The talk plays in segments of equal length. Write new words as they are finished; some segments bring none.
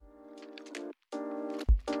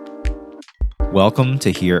Welcome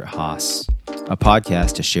to Here at Haas, a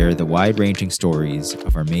podcast to share the wide-ranging stories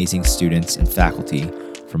of our amazing students and faculty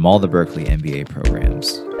from all the Berkeley MBA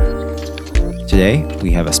programs. Today, we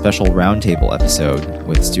have a special roundtable episode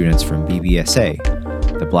with students from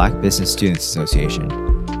BBSA, the Black Business Students Association,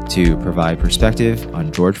 to provide perspective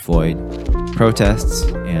on George Floyd, protests,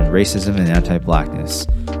 and racism and anti-Blackness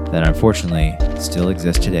that unfortunately still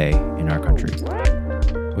exist today in our country.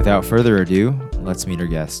 Without further ado, let's meet our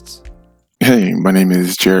guests. Hey, my name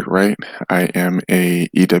is Jared Wright. I am a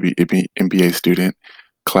EW MBA student,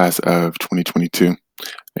 class of 2022,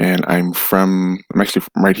 and I'm actually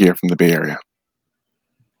right here from the Bay Area.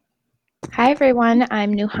 Hi everyone,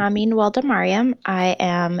 I'm Nuhamin Weldamariam. I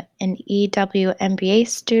am an EW MBA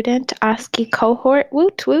student, OSCE cohort,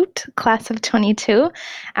 woot woot, class of 22.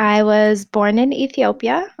 I was born in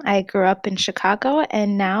Ethiopia. I grew up in Chicago,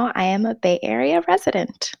 and now I am a Bay Area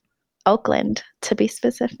resident, Oakland to be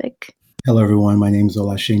specific. Hello everyone, my name is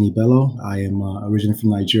Olasheni Bello. I am originally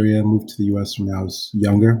from Nigeria, moved to the US when I was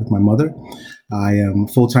younger with my mother. I am a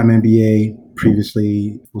full-time MBA,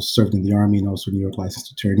 previously was served in the Army and also New York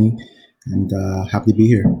licensed attorney, and happy to be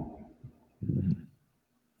here.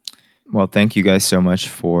 Well, thank you guys so much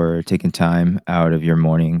for taking time out of your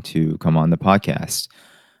morning to come on the podcast.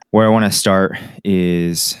 Where I want to start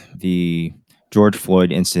is the George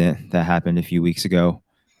Floyd incident that happened a few weeks ago.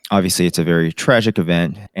 Obviously, it's a very tragic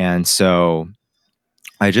event. And so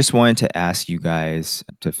I just wanted to ask you guys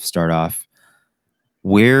to start off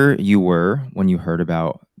where you were when you heard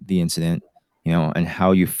about the incident, and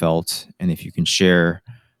how you felt, and if you can share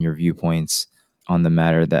your viewpoints on the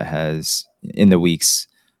matter that has, in the weeks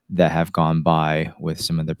that have gone by with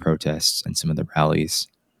some of the protests and some of the rallies.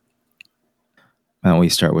 Why don't we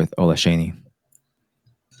start with Olasheni?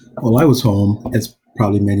 Well, I was home, as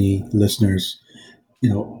probably many listeners,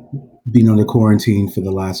 being under quarantine for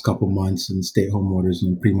the last couple months and stay-at-home orders,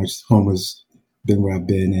 and pretty much home has been where I've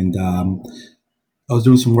been. And I was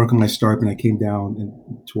doing some work on my startup, and I came down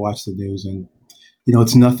to watch the news, and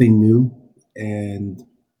it's nothing new. And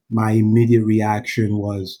my immediate reaction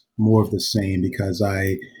was more of the same, because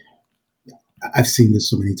I've seen this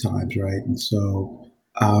so many times, right? And so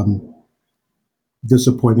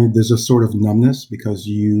disappointment, there's a sort of numbness, because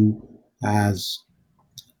you, as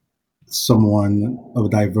someone of a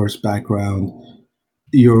diverse background,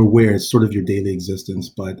 you're aware it's sort of your daily existence.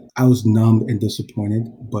 But I was numb and disappointed.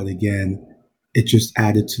 But again, it just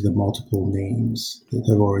added to the multiple names that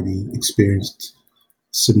have already experienced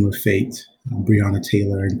similar fate. Breonna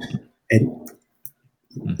Taylor, and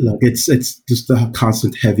look, it's just a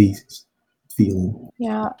constant heavy feeling.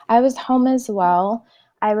 Yeah, I was home as well.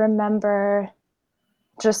 I remember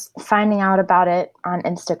just finding out about it on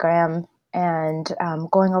Instagram and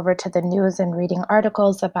going over to the news and reading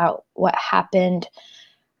articles about what happened.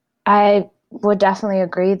 I would definitely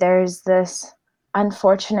agree. There's this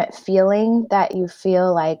unfortunate feeling that you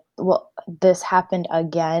feel like, well, this happened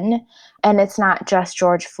again. And it's not just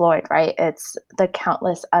George Floyd, right? It's the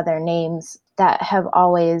countless other names that have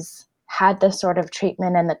always had this sort of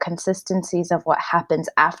treatment, and the consistencies of what happens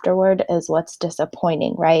afterward is what's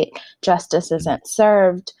disappointing, right? Justice isn't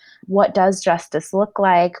served. What does justice look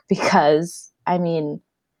like? Because,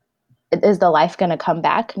 is the life going to come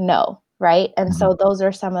back? No. Right. And so those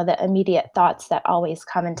are some of the immediate thoughts that always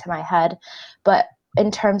come into my head. But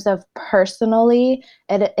in terms of personally,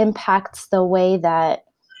 it impacts the way that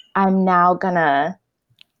I'm now going to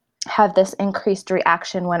have this increased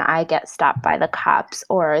reaction when I get stopped by the cops,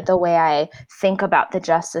 or the way I think about the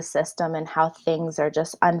justice system and how things are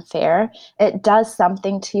just unfair. It does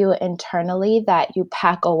something to you internally that you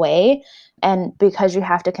pack away, and because you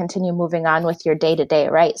have to continue moving on with your day-to-day,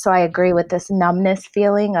 right? So I agree with this numbness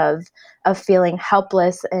feeling of feeling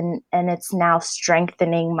helpless, and it's now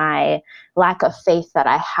strengthening my lack of faith that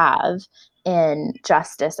I have in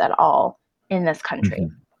justice at all in this country.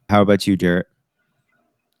 How about you, Jared?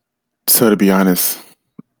 So to be honest,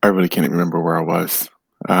 I really can't remember where I was.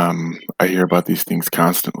 I hear about these things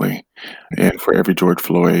constantly, and for every George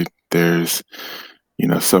Floyd, there's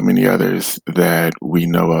so many others that we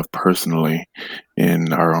know of personally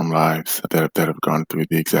in our own lives that have gone through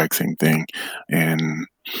the exact same thing. And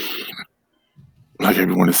like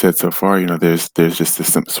everyone has said so far, there's just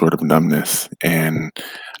this some sort of numbness, and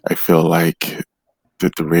I feel like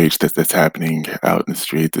the rage that's happening out in the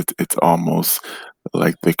streets, it's almost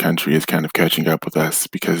like the country is kind of catching up with us,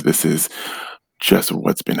 because this is just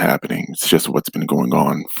what's been happening. It's just what's been going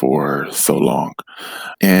on for so long.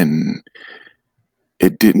 And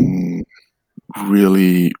it didn't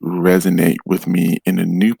really resonate with me in a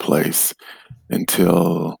new place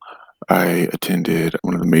until I attended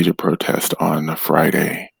one of the major protests on a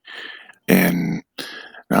Friday. And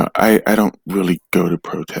now I don't really go to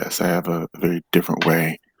protests. I have a very different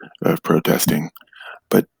way of protesting.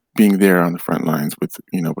 But being there on the front lines with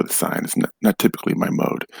with a sign is not typically my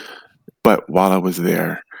mode. But while I was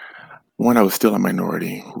there, one, I was still a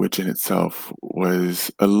minority, which in itself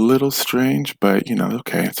was a little strange, but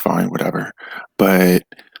okay, it's fine, whatever. But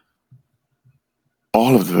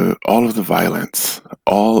all of the violence,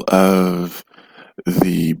 all of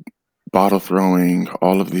the bottle throwing,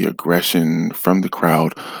 all of the aggression from the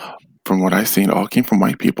crowd, from what I've seen, all came from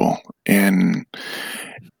white people. And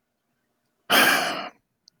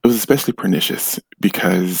it was especially pernicious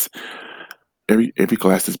because every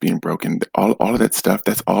glass is being broken. All of that stuff,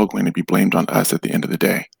 that's all going to be blamed on us at the end of the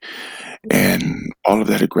day. And all of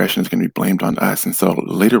that aggression is going to be blamed on us. And so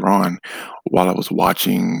later on, while I was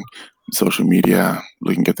watching social media,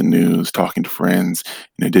 looking at the news, talking to friends,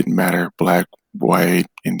 and it didn't matter, black, white,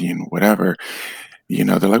 Indian, whatever, they're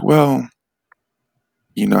like, well,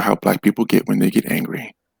 you know how black people get when they get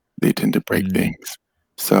angry. They tend to break Mm. things.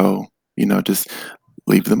 So, just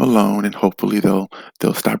leave them alone and hopefully they'll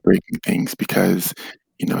stop breaking things because,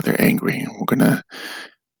 they're angry and we're gonna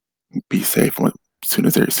be safe as soon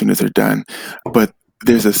as they're done. But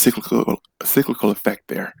there's a cyclical effect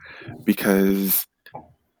there because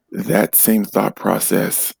that same thought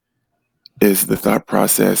process is the thought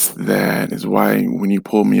process that is why when you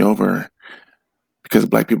pull me over, because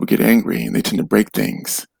black people get angry and they tend to break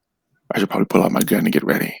things, I should probably pull out my gun and get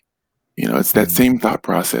ready. It's that same thought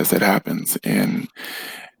process that happens, and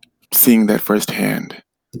seeing that firsthand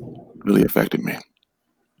really affected me.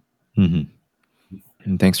 Mhm.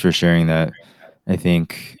 And thanks for sharing that. I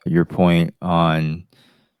think your point on,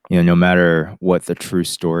 no matter what the true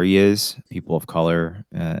story is, people of color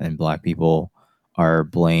and black people are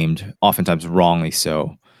blamed, oftentimes wrongly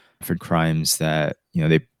so, for crimes that,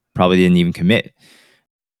 they probably didn't even commit.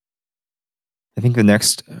 I think the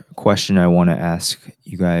next question I want to ask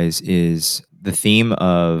you guys is the theme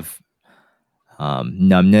of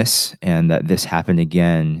numbness, and that this happened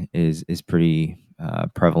again is pretty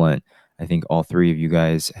prevalent. I think all three of you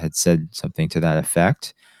guys had said something to that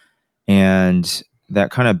effect, and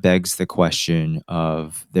that kind of begs the question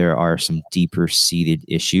of there are some deeper seated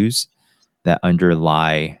issues that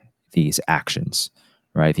underlie these actions,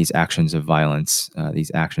 right? These actions of violence,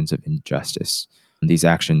 these actions of injustice, these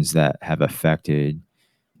actions that have affected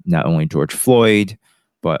not only George Floyd,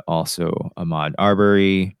 but also Ahmaud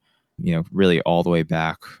Arbery, really all the way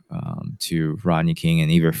back to Rodney King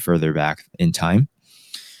and even further back in time.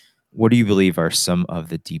 What do you believe are some of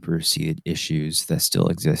the deeper seated issues that still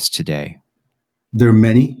exist today? There are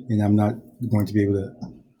many, and I'm not going to be able to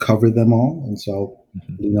cover them all. And so,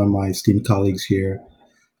 lean on my esteemed colleagues here.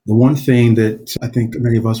 The one thing that I think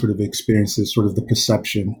many of us would have experienced is sort of the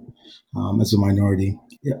perception as a minority.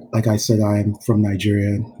 Yeah, like I said, I'm from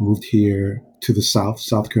Nigeria, moved here to the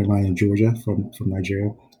South Carolina and Georgia from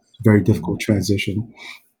Nigeria. Very difficult transition.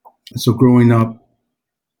 So growing up,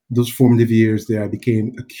 those formative years there, I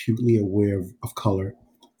became acutely aware of color.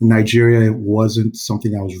 In Nigeria, it wasn't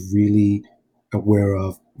something I was really aware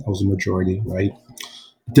of. I was a majority, right?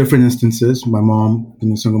 Different instances. My mom,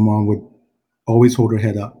 being a single mom, would always hold her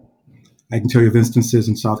head up. I can tell you of instances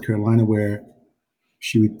in South Carolina where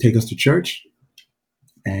she would take us to church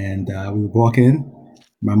and we would walk in.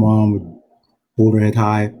 My mom would hold her head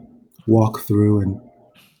high, walk through, and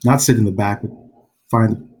not sit in the back, but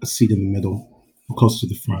find a seat in the middle or close to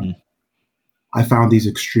the front. Mhm. I found these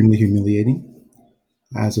extremely humiliating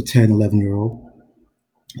as a 10, 11-year-old.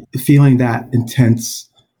 Feeling that intense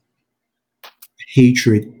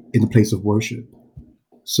hatred in the place of worship.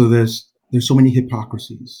 So there's so many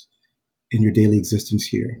hypocrisies in your daily existence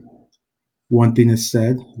here. One thing is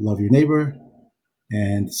said, love your neighbor,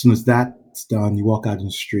 and as soon as that's done, you walk out in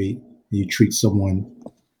the street and you treat someone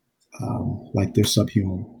like they're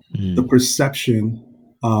subhuman. Mhm. The perception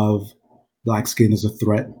of black skin as a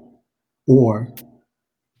threat, or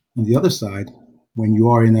on the other side, when you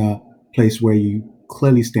are in a place where you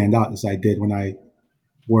clearly stand out, as I did when I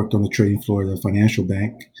worked on the trading floor of the financial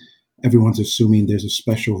bank, everyone's assuming there's a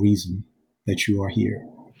special reason that you are here.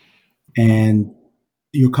 And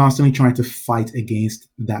you're constantly trying to fight against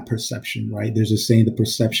that perception, right? There's a saying, the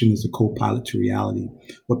perception is a co-pilot to reality.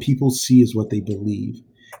 What people see is what they believe.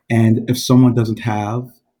 And if someone doesn't have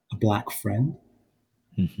a black friend,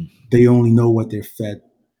 Mhm. they only know what they're fed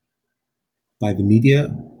by the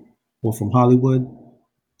media or from Hollywood.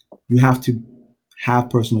 You have to have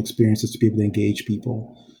personal experiences to be able to engage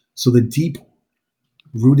people. So the deep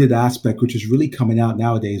rooted aspect, which is really coming out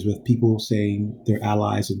nowadays with people saying they're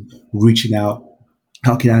allies and reaching out,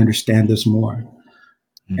 how can I understand this more?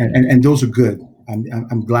 Mhm. And those are good.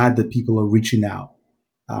 I'm glad that people are reaching out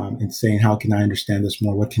and saying, how can I understand this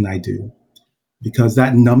more? What can I do? Because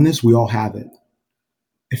that numbness, we all have it.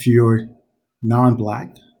 If you're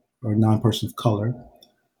non-Black or non-person of color,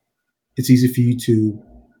 it's easy for you to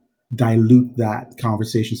dilute that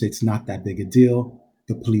conversation, say it's not that big a deal.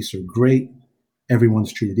 The police are great.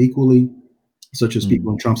 Everyone's treated equally, such as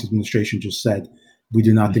people in Trump's administration just said, we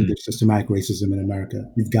do not think there's systematic racism in America.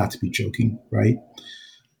 You've got to be joking, right?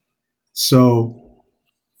 So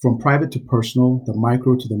from private to personal, the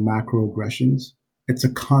micro to the macro aggressions, it's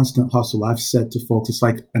a constant hustle. I've said to folks, it's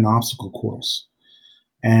like an obstacle course.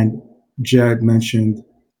 And Jed mentioned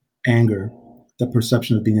anger, the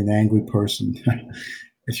perception of being an angry person.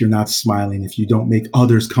 If you're not smiling, if you don't make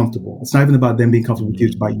others comfortable, it's not even about them being comfortable with you,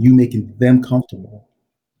 it's about you making them comfortable.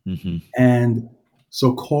 And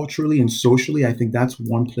so culturally and socially, I think that's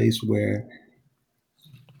one place where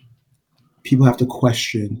people have to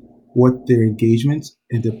question what their engagements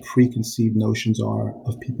and their preconceived notions are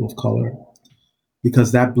of people of color,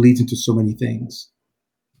 because that bleeds into so many things.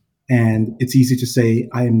 And it's easy to say,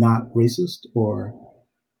 I am not racist, or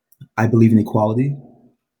I believe in equality.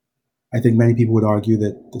 I think many people would argue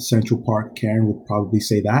that the Central Park Karen would probably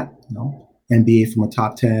say that, NBA from a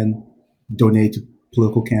top 10, donate to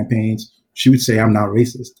political campaigns. She would say, I'm not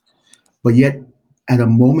racist. But yet, at a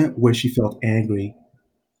moment where she felt angry,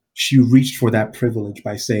 she reached for that privilege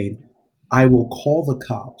by saying, I will call the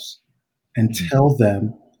cops and tell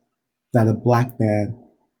them that a Black man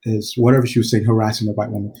is, whatever she was saying, harassing a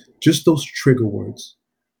white woman. Just those trigger words.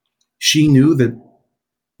 She knew that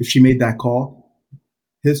if she made that call,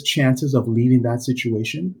 his chances of leaving that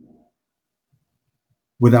situation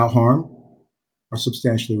without harm are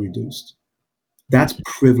substantially reduced. That's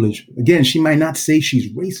privilege. Again, she might not say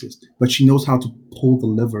she's racist, but she knows how to pull the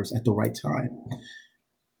levers at the right time.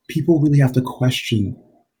 People really have to question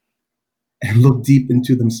and look deep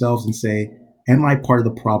into themselves and say, am I part of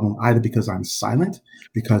the problem either because I'm silent,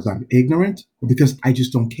 because I'm ignorant, or because I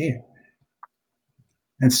just don't care?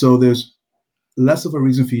 And so there's less of a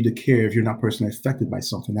reason for you to care if you're not personally affected by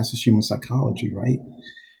something. That's just human psychology, right?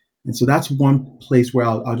 And so that's one place where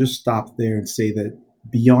I'll just stop there and say that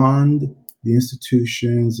beyond the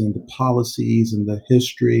institutions and the policies and the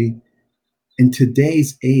history, in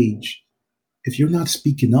today's age, if you're not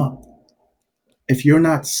speaking up, if you're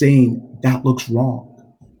not saying that looks wrong,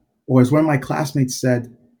 or as one of my classmates said,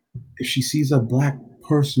 if she sees a Black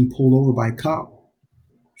person pulled over by a cop,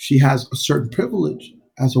 she has a certain privilege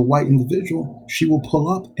as a white individual. She will pull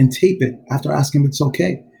up and tape it after asking if it's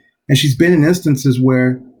okay. And she's been in instances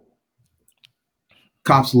where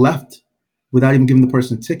cops left without even giving the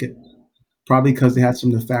person a ticket, probably because they had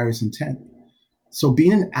some nefarious intent. So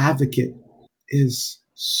being an advocate is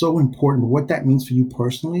so important. What that means for you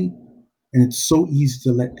personally, and it's so easy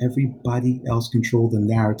to let everybody else control the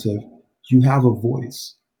narrative. You have a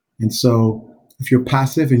voice. And so if you're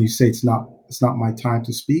passive and you say it's not my time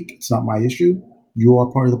to speak, it's not my issue, you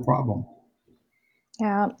are part of the problem.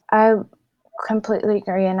 Yeah, I completely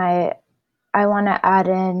agree. And I want to add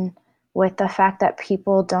in with the fact that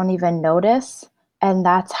people don't even notice, and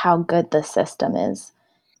that's how good the system is.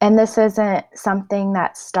 And this isn't something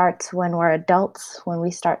that starts when we're adults, when we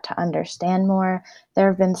start to understand more. There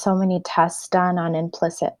have been so many tests done on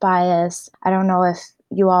implicit bias. I don't know if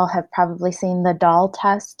you all have probably seen the doll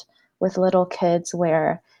test with little kids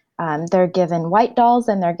where they're given white dolls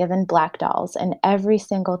and they're given Black dolls. And every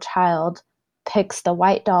single child picks the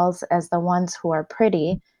white dolls as the ones who are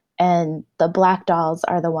pretty, and the Black dolls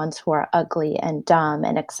are the ones who are ugly and dumb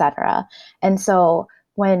and etc. And so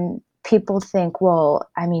when people think, well,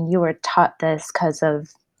 I mean, you were taught this because of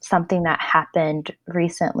something that happened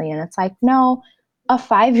recently. And it's like, no, a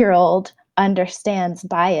 5-year-old understands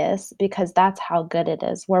bias because that's how good it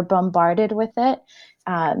is. We're bombarded with it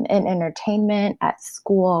in entertainment, at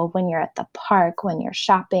school, when you're at the park, when you're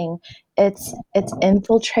shopping. It's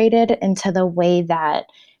infiltrated into the way that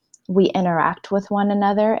we interact with one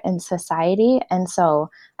another in society. And so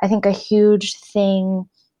I think a huge thing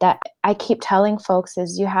that I keep telling folks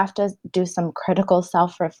is you have to do some critical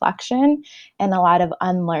self-reflection and a lot of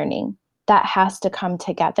unlearning. That has to come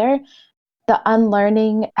together. The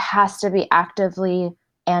unlearning has to be actively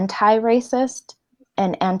anti-racist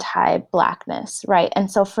and anti-Blackness, right? And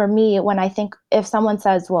so for me, when I think, if someone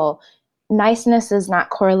says, well, niceness is not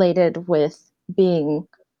correlated with being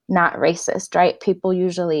not racist, right? People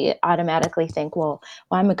usually automatically think, well,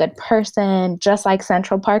 I'm a good person, just like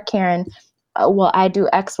Central Park Karen. Well, I do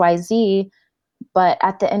X, Y, Z, but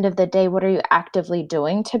at the end of the day, what are you actively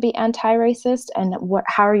doing to be anti-racist? And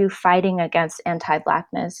how are you fighting against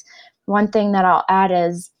anti-Blackness? One thing that I'll add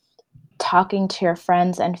is talking to your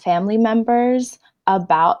friends and family members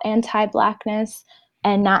about anti-Blackness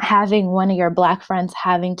and not having one of your Black friends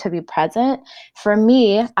having to be present. For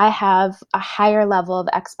me, I have a higher level of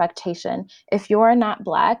expectation. If you're not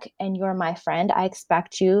Black and you're my friend, I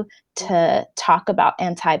expect you to talk about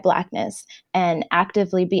anti-Blackness and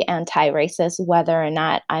actively be anti-racist, whether or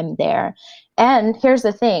not I'm there. And here's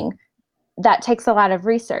the thing, that takes a lot of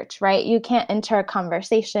research, right? You can't enter a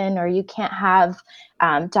conversation or you can't have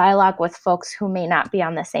dialogue with folks who may not be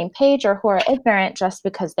on the same page or who are ignorant just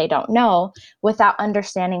because they don't know without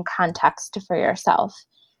understanding context for yourself.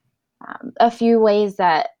 A few ways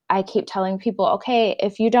that I keep telling people, okay,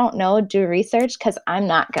 if you don't know, do research because I'm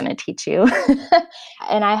not going to teach you.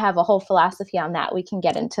 And I have a whole philosophy on that we can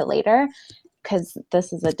get into later because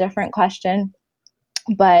this is a different question.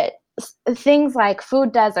 But things like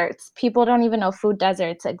food deserts, people don't even know food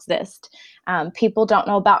deserts exist. People don't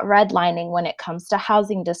know about redlining when it comes to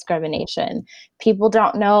housing discrimination. People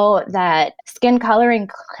don't know that skin coloring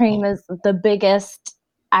cream is the biggest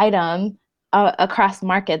item across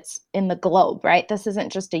markets in the globe, right? This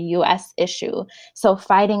isn't just a US issue. So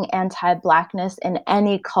fighting anti-Blackness in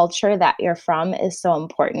any culture that you're from is so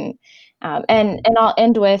important. And I'll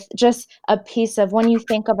end with just a piece of when you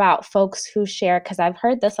think about folks who share, because I've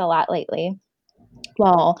heard this a lot lately.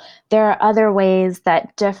 Well, there are other ways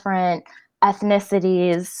that different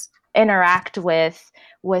ethnicities interact with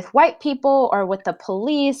white people or with the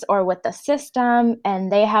police or with the system,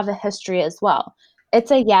 and they have a history as well.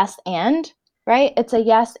 It's a yes and, right? It's a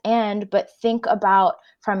yes and, but think about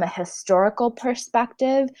from a historical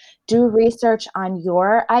perspective, do research on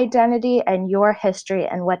your identity and your history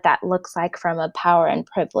and what that looks like from a power and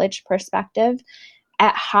privilege perspective.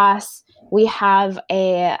 At Haas, we have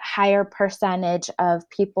a higher percentage of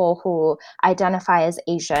people who identify as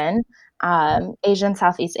Asian, Asian,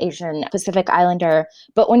 Southeast Asian, Pacific Islander.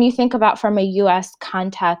 But when you think about from a U.S.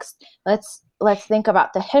 context, let's think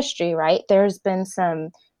about the history, right? There's been some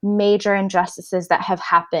major injustices that have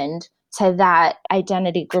happened to that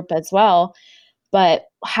identity group as well. But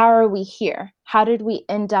how are we here? How did we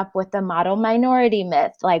end up with the model minority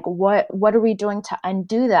myth? Like, what are we doing to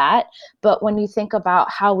undo that? But when you think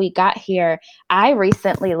about how we got here, I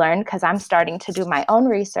recently learned, because I'm starting to do my own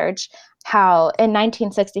research, how in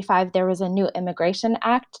 1965 there was a new Immigration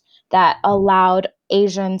Act that allowed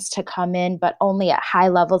Asians to come in, but only at high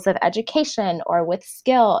levels of education or with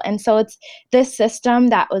skill. And so it's this system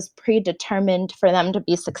that was predetermined for them to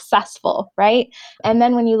be successful, right? And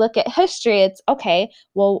then when you look at history, it's okay,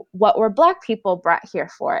 well, what were Black people brought here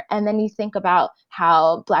for? And then you think about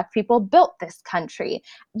how Black people built this country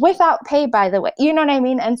without pay, by the way. You know what I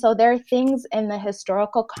mean? And so there are things in the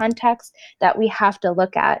historical context that we have to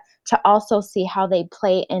look at to also see how they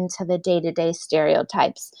play into the day-to-day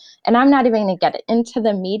stereotypes. And I'm not even going to get into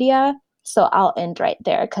the media, so I'll end right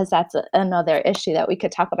there because that's another issue that we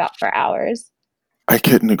could talk about for hours. I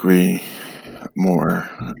couldn't agree more.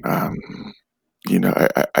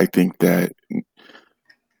 I think that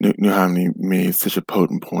Nuhami made such a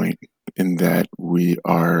potent point in that we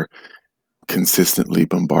are consistently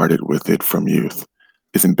bombarded with it from youth.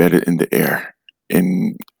 It's embedded in the air,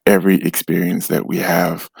 in every experience that we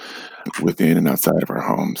have within and outside of our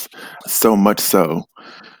homes. So much so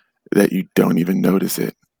that you don't even notice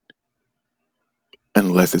it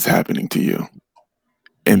unless it's happening to you.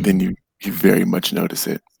 And then you very much notice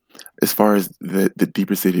it. As far as the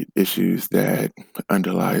deeper seated issues that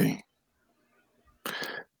underlie,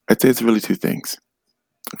 I'd say it's really two things.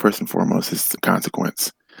 First and foremost is the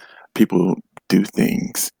consequence. People do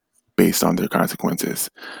things based on their consequences.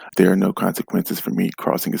 There are no consequences for me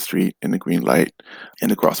crossing a street in a green light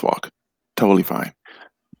in a crosswalk. Totally fine.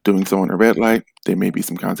 Doing so in a red light, there may be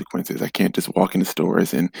some consequences. I can't just walk into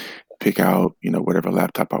stores and pick out, whatever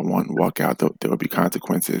laptop I want and walk out. There will be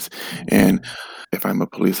consequences. And if I'm a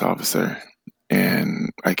police officer and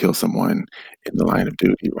I kill someone in the line of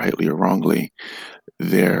duty, rightly or wrongly,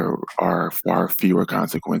 there are far fewer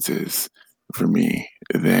consequences for me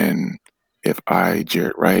than if I,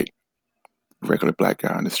 Jared Wright, regular Black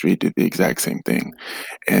guy on the street, did the exact same thing.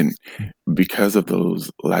 And because of those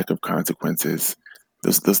lack of consequences,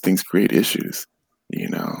 those things create issues.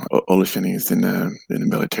 Olusheni is in the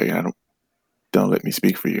military. Don't let me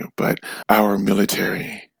speak for you, but our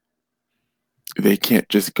military, they can't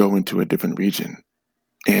just go into a different region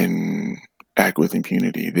and act with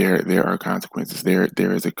impunity. There are consequences.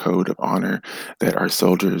 There is a code of honor that our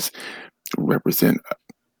soldiers represent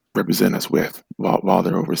us with while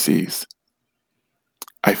they're overseas.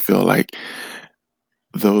 I feel like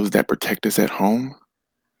those that protect us at home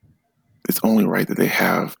it's only right that they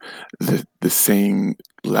have the same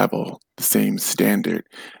level, the same standard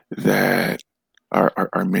that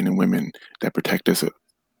our men and women that protect us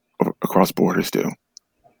across borders do.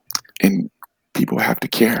 And people have to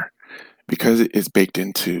care because it's baked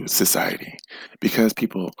into society, because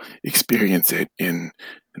people experience it in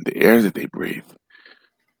the air that they breathe.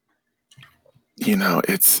 You know,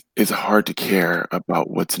 it's hard to care about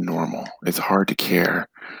what's normal. It's hard to care,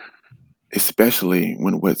 especially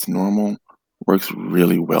when what's normal works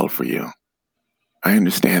really well for you. I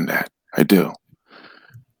understand that. I do.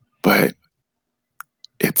 But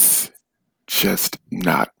it's just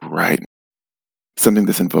not right. Something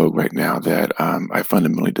that's in vogue right now that I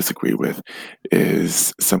fundamentally disagree with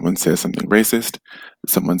is someone says something racist,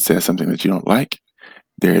 someone says something that you don't like,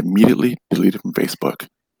 they're immediately deleted from Facebook.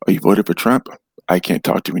 Oh, you voted for Trump? I can't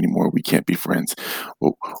talk to you anymore. We can't be friends.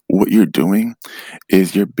 Well, what you're doing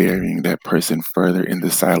is you're burying that person further in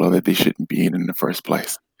the silo that they shouldn't be in the first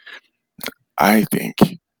place. I think,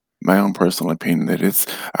 my own personal opinion, that it's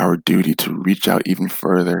our duty to reach out even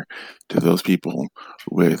further to those people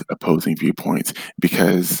with opposing viewpoints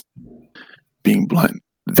because, being blunt,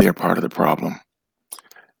 they're part of the problem.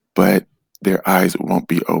 But their eyes won't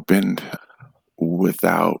be opened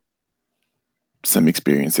without some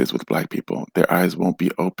experiences with Black people. Their eyes won't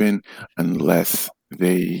be open unless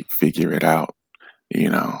they figure it out. You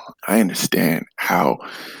know, I understand how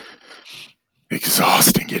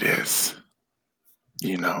exhausting it is,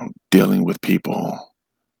 you know, dealing with people.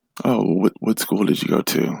 Oh, what school did you go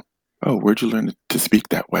to? Oh, where'd you learn to speak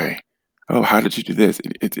that way? Oh, how did you do this?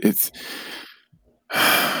 It's,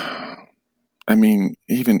 I mean,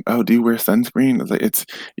 even, oh, do you wear sunscreen? It's like, it's,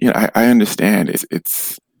 you know, I understand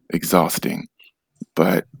it's exhausting,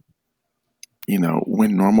 but, you know,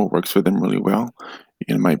 when normal works for them really well,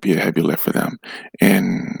 it might be a heavy lift for them.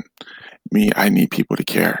 And me, I need people to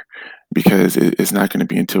care because it's not going to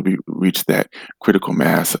be until we reach that critical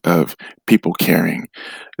mass of people caring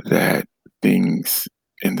that things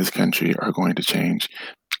in this country are going to change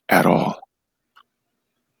at all.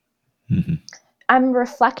 Mm-hmm. I'm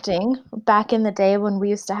reflecting back in the day when we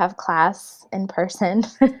used to have class in person,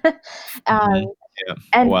 Yeah, a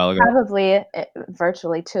and while ago. probably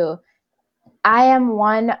virtually too. I am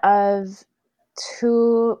one of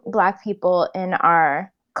 2 Black people in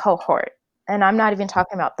our cohort, and I'm not even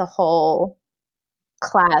talking about the whole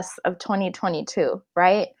class of 2022,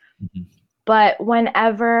 right? Mhm. But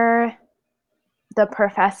whenever the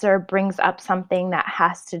professor brings up something that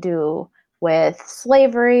has to do with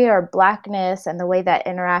slavery or Blackness and the way that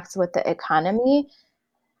interacts with the economy,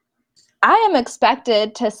 I am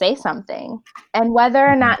expected to say something. And whether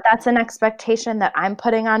or not that's an expectation that I'm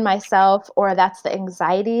putting on myself or that's the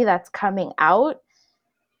anxiety that's coming out,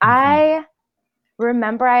 I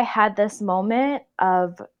remember I had this moment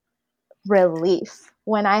of relief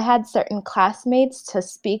when I had certain classmates to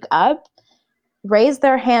speak up, raise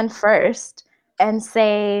their hand first, and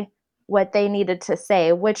say what they needed to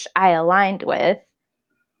say, which I aligned with.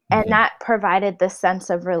 And that provided this sense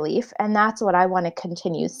of relief. And that's what I want to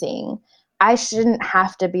continue seeing. I shouldn't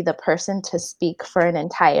have to be the person to speak for an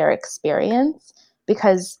entire experience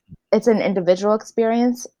because it's an individual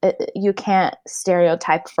experience. You can't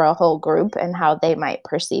stereotype for a whole group and how they might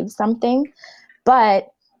perceive something. But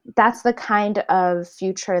that's the kind of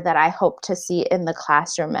future that I hope to see in the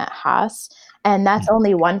classroom at Haas. And that's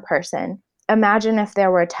only one person. Imagine if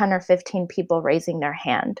there were 10 or 15 people raising their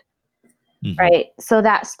hand. Right. So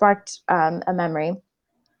that sparked a memory.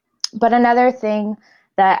 But another thing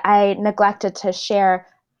that I neglected to share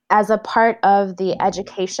as a part of the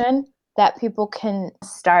education that people can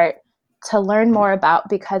start to learn more about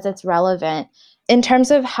because it's relevant in terms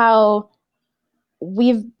of how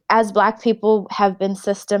we've, as Black people, have been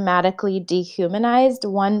systematically dehumanized.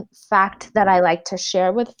 One fact that I like to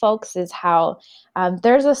share with folks is how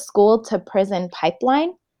there's a school to prison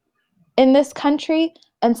pipeline in this country.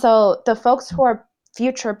 And so the folks who are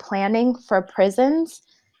future planning for prisons,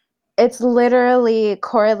 it's literally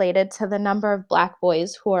correlated to the number of Black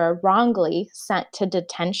boys who are wrongly sent to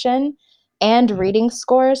detention and reading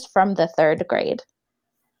scores from the 3rd grade.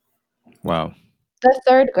 Wow. The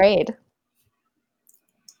 3rd grade.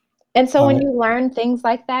 And so when you learn things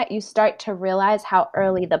like that, you start to realize how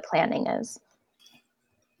early the planning is.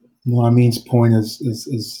 Well, Amin's point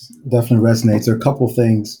is definitely resonates. There are a couple of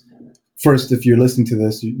things. First, if you're listening to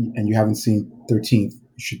this and you haven't seen 13th,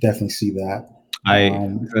 you should definitely see that. I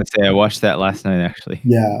was gonna say I watched that last night actually.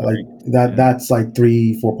 Yeah, like that's like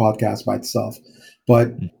 3-4 podcasts by itself.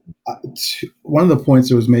 But one of the points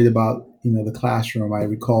that was made about the classroom, I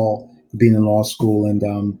recall being in law school and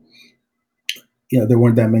there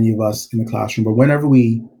weren't that many of us in the classroom, but whenever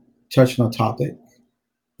we touched on a topic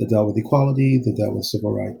that dealt with equality, that dealt with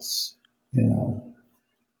civil rights,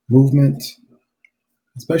 movement,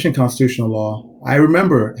 especially in constitutional law. I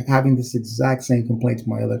remember having this exact same complaint to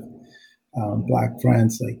my other Black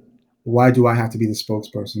friends, like, why do I have to be the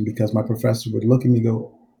spokesperson? Because my professor would look at me and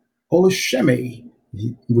go, Olushemi,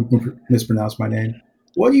 he would mispronounce my name.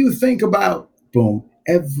 What do you think about, boom,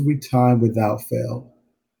 every time without fail.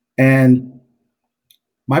 And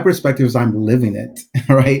my perspective is I'm living it,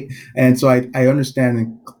 right? And so I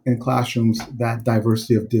understand in classrooms that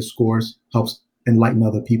diversity of discourse helps enlighten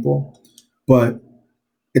other people. But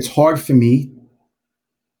it's hard for me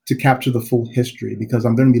to capture the full history because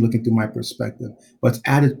I'm going to be looking through my perspective. But it's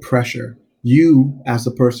added pressure. You, as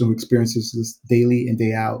a person who experiences this daily and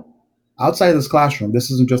day out, outside of this classroom, this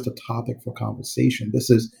isn't just a topic for conversation. This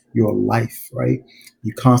is your life, right?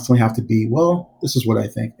 You constantly have to be, well, this is what I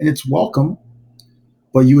think. And it's welcome,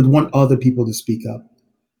 but you would want other people to speak up.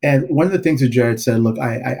 And one of the things that Jared said, look,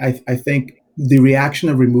 I think the reaction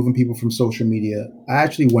of removing people from social media, I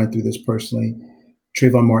actually went through this personally.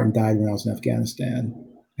 Trayvon Martin died when I was in Afghanistan.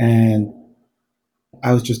 And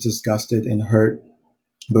I was just disgusted and hurt,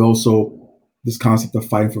 but also this concept of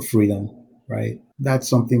fighting for freedom, right? That's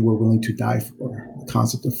something we're willing to die for, the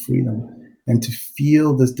concept of freedom. And to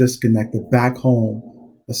feel this disconnect that back home,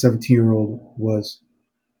 a 17-year-old was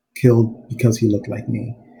killed because he looked like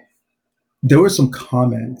me. There were some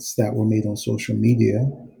comments that were made on social media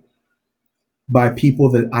by people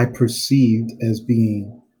that I perceived as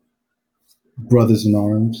being brothers in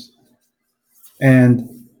arms. And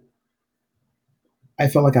I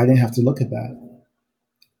felt like I didn't have to look at that.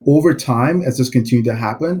 Over time, as this continued to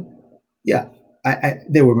happen, yeah,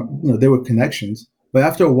 there were connections. But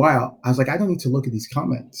after a while, I was like, I don't need to look at these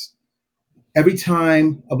comments. Every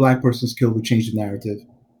time a Black person is killed, we change the narrative.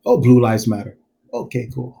 Oh, Blue Lives Matter. Okay,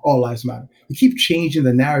 cool. All lives matter. We keep changing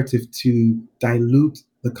the narrative to dilute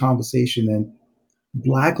the conversation, and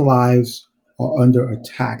Black lives are under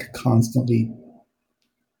attack constantly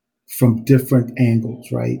from different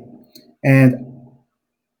angles, right? And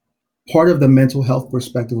part of the mental health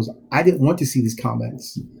perspective was I didn't want to see these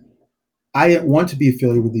comments. I didn't want to be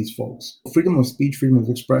affiliated with these folks. Freedom of speech, freedom of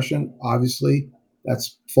expression, obviously, that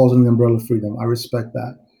falls under the umbrella of freedom. I respect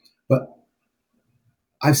that. But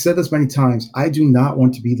I've said this many times, I do not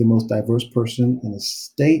want to be the most diverse person in the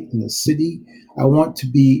state, in the city. I want to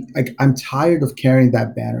be, I'm tired of carrying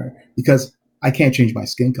that banner because I can't change my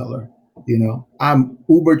skin color. I'm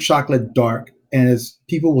uber chocolate dark. And as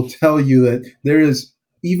people will tell you that there is,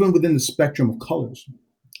 even within the spectrum of colors,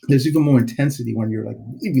 there's even more intensity when you're like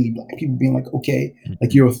really, really Black. People being like, okay,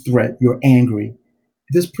 like you're a threat, you're angry.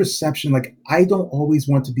 This perception, like I don't always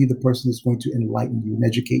want to be the person that's going to enlighten you and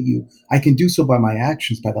educate you. I can do so by my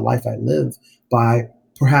actions, by the life I live, by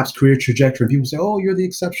perhaps career trajectory. And people say, oh, you're the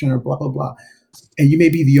exception or blah, blah, blah. And you may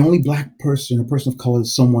be the only Black person or person of color that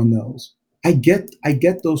someone knows. I get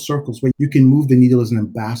those circles where you can move the needle as an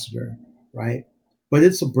ambassador, right? But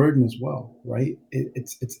it's a burden as well, right?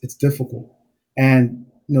 It's difficult. And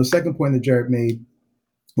second point that Jared made,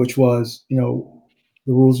 which was the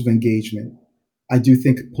rules of engagement. I do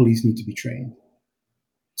think police need to be trained.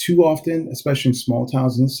 Too often, especially in small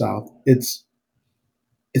towns in the South, it's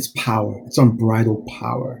power. It's unbridled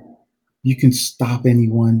power. You can stop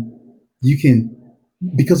anyone. You can,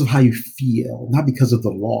 because of how you feel, not because of the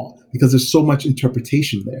law, because there's so much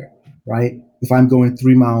interpretation there, right? If I'm going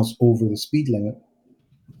 3 miles over the speed limit,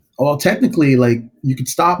 well, technically, like you could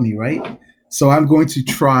stop me, right? So I'm going to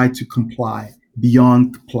try to comply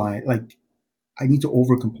beyond compliant. Like I need to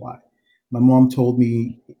over comply. My mom told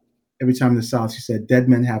me every time in the South, she said, dead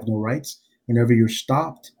men have no rights. Whenever you're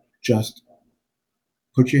stopped, just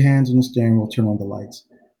put your hands on the steering wheel, turn on the lights.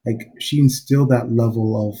 Like she instilled that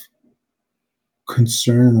level of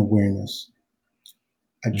concern and awareness.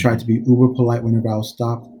 I tried to be uber polite whenever I was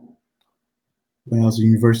stopped. When I was at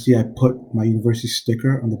university, I put my university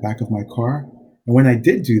sticker on the back of my car. And when I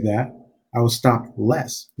did do that, I was stopped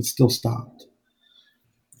less, but still stopped.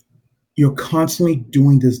 You're constantly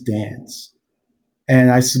doing this dance.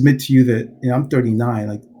 And I submit to you that I'm 39.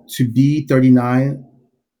 Like to be 39,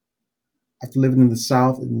 after living in the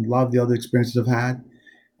South and a lot of the other experiences I've had,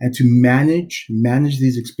 and to manage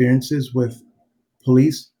these experiences with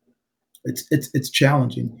police, it's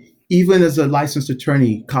challenging. Even as a licensed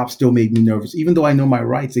attorney, cops still make me nervous. Even though I know my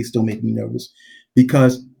rights, they still make me nervous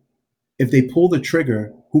because if they pull the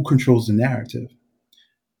trigger, who controls the narrative?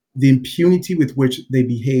 The impunity with which they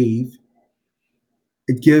behave,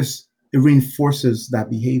 it reinforces that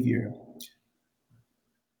behavior.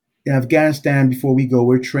 In Afghanistan, before we go,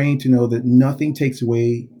 we're trained to know that nothing takes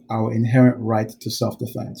away our inherent right to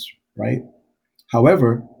self-defense, right?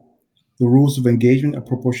 However, the rules of engagement and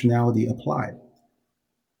proportionality applied.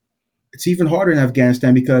 It's even harder in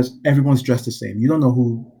Afghanistan because everyone's dressed the same. You don't know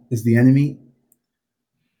who is the enemy.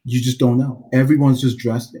 You just don't know. Everyone's just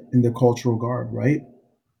dressed in their cultural garb, right?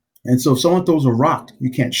 And so if someone throws a rock,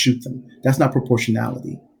 you can't shoot them. That's not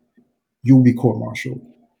proportionality. You'll be court-martialed.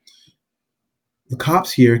 The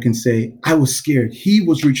cops here can say, I was scared. He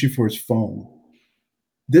was reaching for his phone.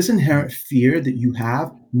 This inherent fear that you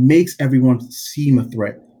have makes everyone seem a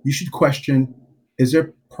threat. You should question, is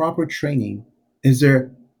there proper training? Is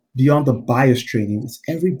there beyond the bias training? Is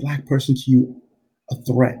every Black person to you a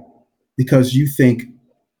threat because you think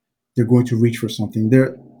they're going to reach for something?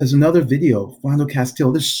 There is another video, Philando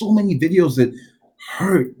Castile. There's so many videos that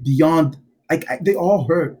hurt beyond, they all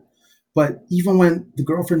hurt. But even when the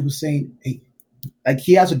girlfriend was saying, hey, like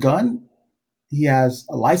he has a gun, he has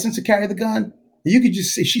a license to carry the gun, you could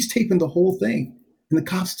just say she's taping the whole thing and the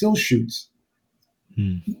cop still shoots.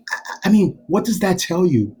 I mean, what does that tell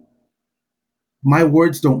you? My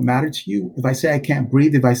words don't matter to you. If I say I can't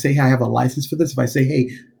breathe, if I say, hey, I have a license for this, if I say, hey,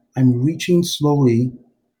 I'm reaching slowly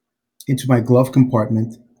into my glove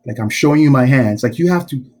compartment, like I'm showing you my hands, like you have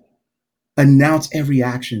to announce every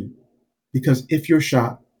action, because if you're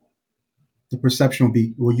shot, the perception will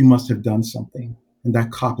be, well, you must have done something, and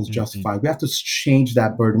that cop is justified. We have to change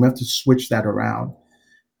that burden. We have to switch that around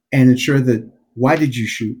and ensure that, why did you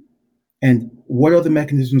shoot? And what other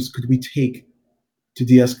mechanisms could we take to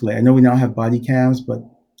de-escalate? I know we now have body cams, but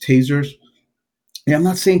tasers. And I'm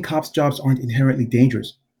not saying cops' jobs aren't inherently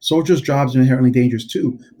dangerous. Soldiers' jobs are inherently dangerous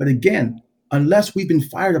too. But again, unless we've been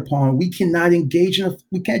fired upon, we cannot engage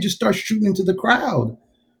we can't just start shooting into the crowd.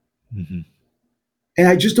 Mm-hmm. And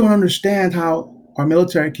I just don't understand how our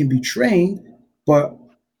military can be trained, but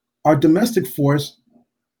our domestic force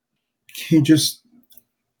can just,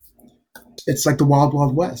 it's like the wild,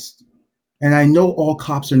 wild west. And I know all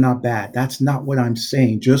cops are not bad. That's not what I'm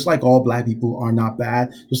saying. Just like all Black people are not bad,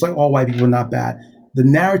 just like all white people are not bad. The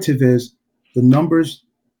narrative is the numbers,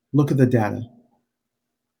 look at the data.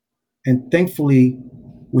 And thankfully,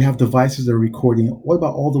 we have devices that are recording. What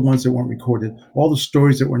about all the ones that weren't recorded? All the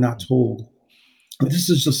stories that were not told? This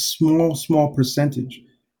is a small, small percentage.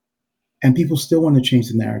 And people still want to change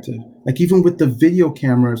the narrative. Like even with the video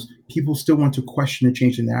cameras, people still want to question and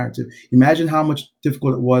change the narrative. Imagine how much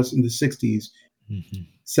difficult it was in the 60s,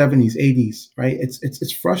 70s, 80s, right?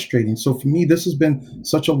 It's frustrating. So for me, this has been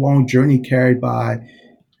such a long journey carried by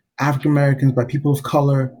African Americans, by people of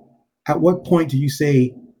color. At what point do you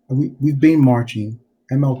say, we've been marching,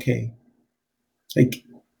 MLK? Like,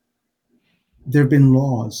 there have been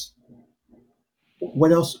laws.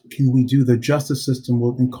 What else can we do? The justice system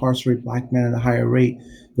will incarcerate Black men at a higher rate.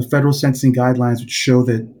 The federal sentencing guidelines would show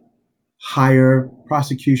that higher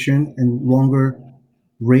prosecution and longer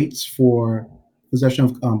rates for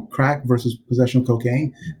possession of crack versus possession of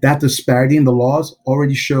cocaine. That disparity in the laws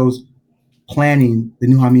already shows planning. The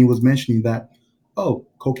new Hameen was mentioning that, oh,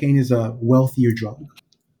 cocaine is a wealthier drug.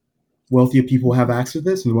 Wealthier people have access to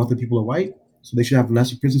this, and the wealthier people are white, so they should have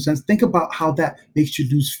lesser prison sentence. Think about how that makes you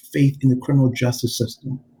lose faith in the criminal justice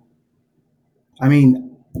system. I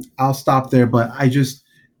mean, I'll stop there, but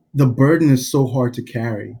the burden is so hard to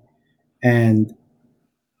carry, and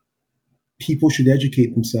people should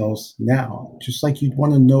educate themselves now. Just like you'd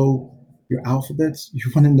want to know your alphabets,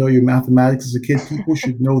 you want to know your mathematics as a kid, people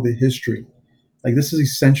should know the history. Like, this is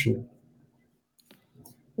essential.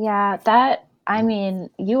 Yeah, I mean,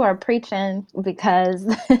 you are preaching, because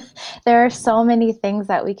there are so many things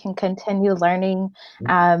that we can continue learning.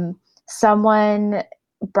 Someone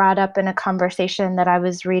brought up in a conversation that I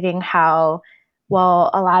was reading how,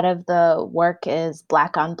 well, a lot of the work is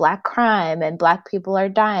Black on Black crime and Black people are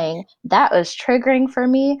dying. That was triggering for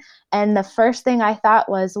me. And the first thing I thought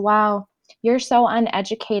was, wow, you're so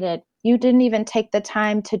uneducated. You didn't even take the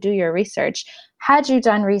time to do your research. Had you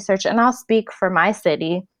done research, and I'll speak for my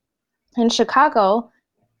city, in Chicago,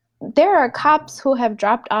 there are cops who have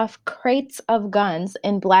dropped off crates of guns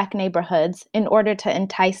in Black neighborhoods in order to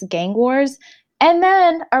entice gang wars, and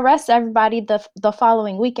then arrest everybody the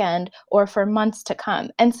following weekend or for months to come.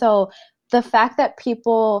 And so the fact that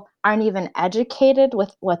people aren't even educated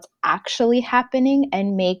with what's actually happening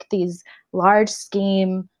and make these large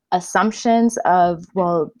scheme assumptions of,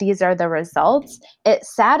 well, these are the results, it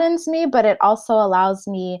saddens me, but it also allows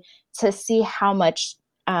me to see how much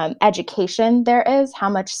education there is, how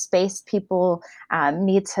much space people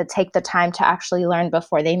need to take the time to actually learn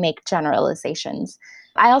before they make generalizations.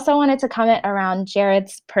 I also wanted to comment around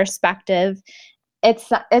Jared's perspective. It's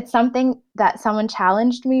something that someone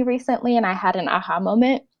challenged me recently, and I had an aha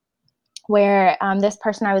moment where this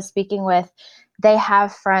person I was speaking with, they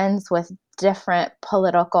have friends with different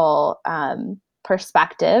political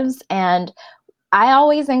perspectives. And I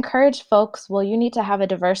always encourage folks, well, you need to have a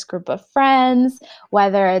diverse group of friends,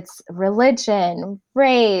 whether it's religion,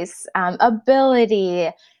 race, ability,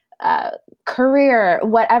 career,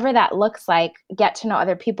 whatever that looks like, get to know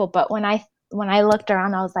other people. But when I looked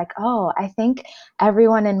around, I was like, oh, I think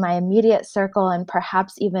everyone in my immediate circle and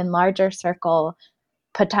perhaps even larger circle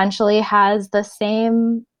potentially has the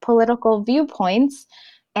same political viewpoints.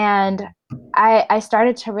 And I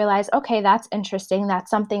started to realize, okay, that's interesting. That's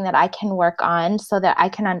something that I can work on so that I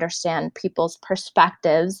can understand people's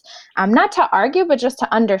perspectives, not to argue, but just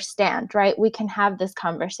to understand, right? We can have this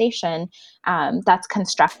conversation that's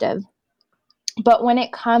constructive. But when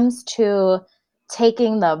it comes to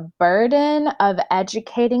taking the burden of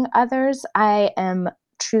educating others, I am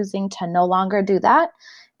choosing to no longer do that.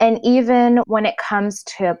 And even when it comes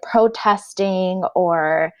to protesting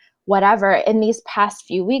or whatever, in these past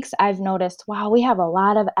few weeks, I've noticed, wow, we have a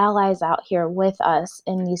lot of allies out here with us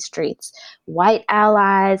in these streets. White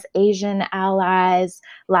allies, Asian allies,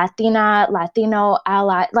 Latino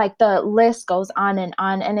allies, like the list goes on.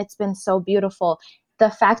 And it's been so beautiful. The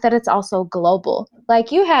fact that it's also global.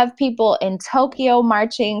 Like you have people in Tokyo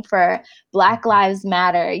marching for Black Lives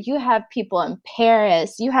Matter. You have people in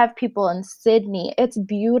Paris. You have people in Sydney. It's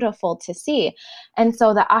beautiful to see. And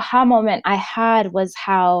so the aha moment I had was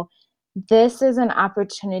how this is an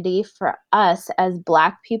opportunity for us as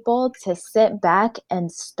Black people to sit back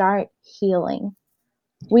and start healing.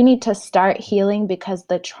 We need to start healing because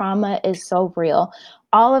the trauma is so real.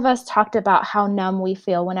 All of us talked about how numb we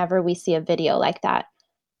feel whenever we see a video like that.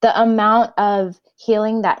 The amount of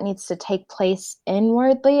healing that needs to take place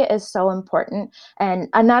inwardly is so important. And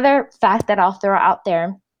another fact that I'll throw out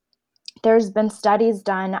there, there's been studies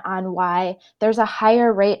done on why there's a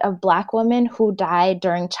higher rate of Black women who die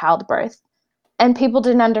during childbirth. And people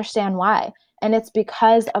didn't understand why. And it's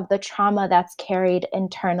because of the trauma that's carried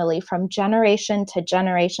internally from generation to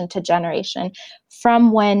generation to generation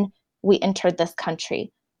from when we entered this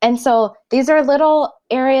country. And so these are little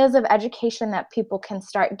areas of education that people can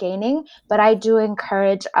start gaining, but I do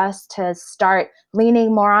encourage us to start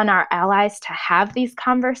leaning more on our allies to have these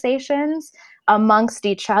conversations amongst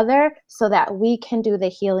each other so that we can do the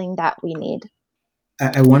healing that we need.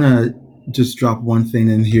 I want to just drop one thing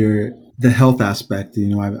in here, the health aspect. You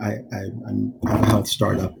know, I have a health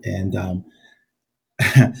startup, and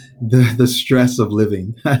the stress of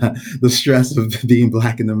living, the stress of being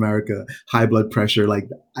Black in America, high blood pressure, like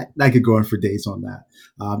I could go on for days on that.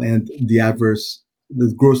 And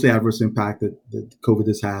the grossly adverse impact that COVID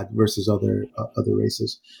has had versus other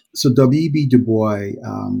races. So W.E.B. Du Bois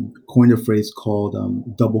coined a phrase called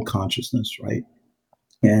double consciousness, right?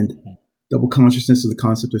 And double consciousness is the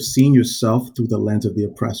concept of seeing yourself through the lens of the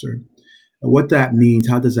oppressor. And what that means,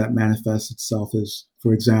 how does that manifest itself is,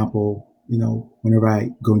 for example, you know, whenever I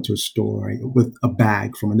go into a store, right, with a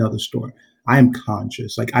bag from another store, I am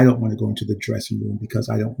conscious. Like, I don't want to go into the dressing room because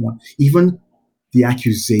I don't want, even the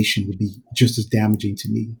accusation would be just as damaging to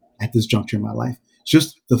me at this juncture in my life.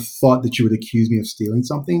 Just the thought that you would accuse me of stealing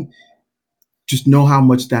something, just know how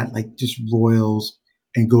much that like just roils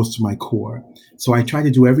and goes to my core. So I try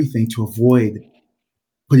to do everything to avoid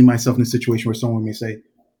putting myself in a situation where someone may say,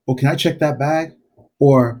 oh, can I check that bag?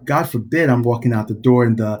 Or God forbid, I'm walking out the door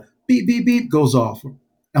and the beep, beep, beep goes off.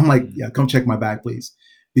 I'm like, yeah, come check my bag, please.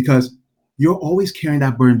 Because you're always carrying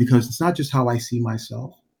that burden, because it's not just how I see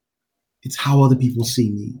myself, it's how other people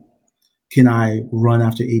see me. Can I run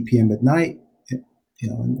after 8 p.m. at night, you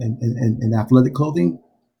know, in athletic clothing?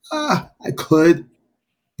 I could,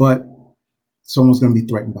 but someone's going to be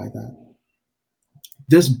threatened by that.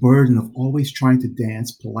 This burden of always trying to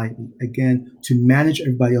dance politely, again, to manage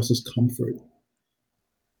everybody else's comfort.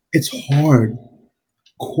 It's hard,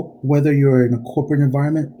 whether you're in a corporate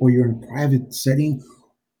environment or you're in a private setting,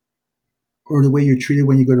 or the way you're treated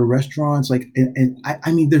when you go to restaurants. Like, and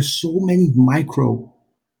I mean, there's so many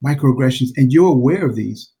microaggressions, and you're aware of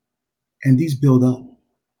these, and these build up.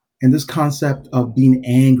 And this concept of being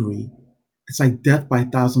angry, it's like death by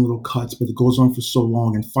 1,000 little cuts, but it goes on for so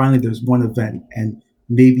long. And finally there's one event and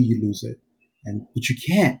maybe you lose it. But you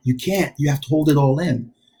can't, you have to hold it all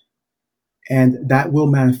in. And that will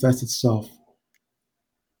manifest itself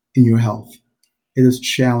in your health. It is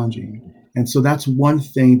challenging. And so that's one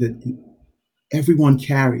thing that everyone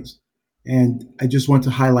carries. And I just want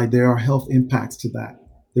to highlight there are health impacts to that.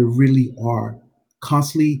 There really are.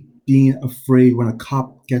 Constantly being afraid when a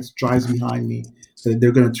cop drives behind me that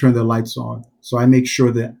they're going to turn their lights on. So I make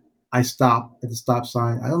sure that I stop at the stop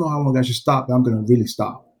sign. I don't know how long I should stop, but I'm going to really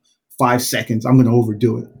stop. 5 seconds, I'm going to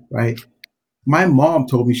overdo it, right? My mom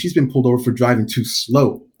told me she's been pulled over for driving too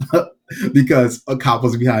slow. because a cop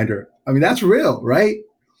was behind her. I mean, that's real, right?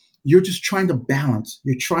 You're just trying to balance.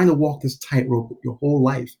 You're trying to walk this tightrope your whole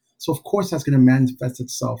life. So of course that's going to manifest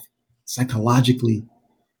itself psychologically,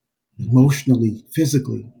 emotionally,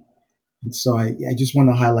 physically. And so I just want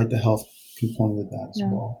to highlight the health component of that as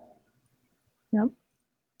well. Yep.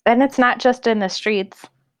 And it's not just in the streets.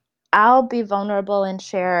 I'll be vulnerable and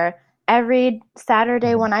share every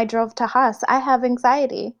Saturday when I drove to Haas, I have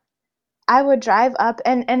anxiety. I would drive up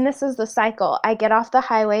and this is the cycle. I get off the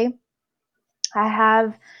highway. I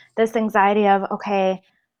have this anxiety of, okay,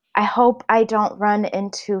 I hope I don't run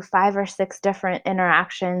into 5 or 6 different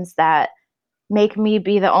interactions that make me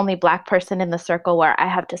be the only Black person in the circle where I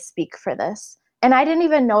have to speak for this. And I didn't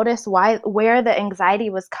even notice where the anxiety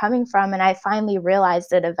was coming from. And I finally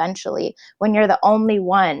realized it eventually when you're the only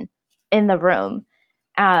one in the room.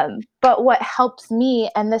 But what helps me,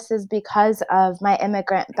 and this is because of my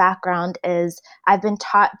immigrant background, is I've been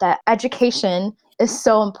taught that education is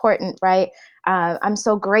so important, right? I'm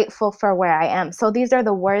so grateful for where I am. So these are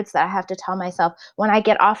the words that I have to tell myself. When I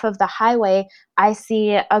get off of the highway, I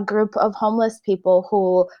see a group of homeless people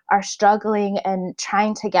who are struggling and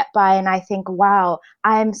trying to get by. And I think, wow,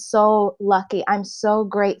 I'm so lucky. I'm so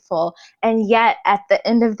grateful. And yet at the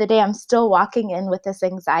end of the day, I'm still walking in with this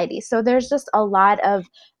anxiety. So there's just a lot of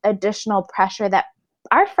additional pressure that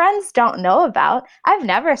our friends don't know about. I've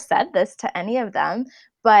never said this to any of them,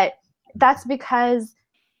 but that's because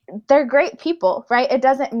they're great people, right? It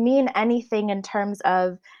doesn't mean anything in terms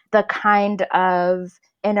of the kind of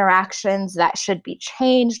interactions that should be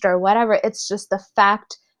changed or whatever. It's just the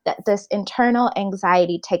fact that this internal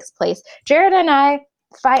anxiety takes place. Jared and I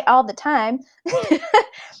fight all the time,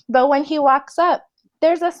 but when he walks up,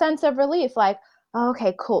 there's a sense of relief, like, oh,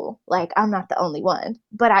 okay, cool. Like, I'm not the only one,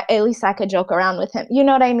 but at least I could joke around with him. You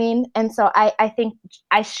know what I mean? And so I think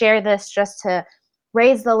I share this just to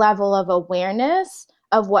raise the level of awareness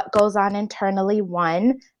of what goes on internally,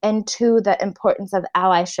 one, and two, the importance of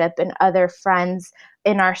allyship and other friends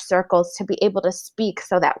in our circles to be able to speak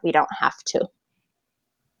so that we don't have to.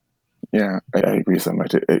 Yeah, I agree so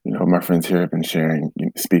much. My friends here have been sharing,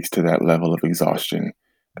 speaks to that level of exhaustion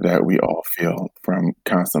that we all feel from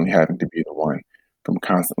constantly having to be the one, from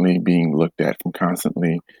constantly being looked at, from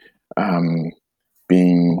constantly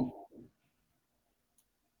being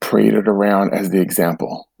paraded around as the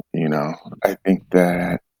example. I think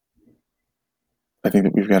that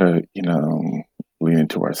we've got to, lean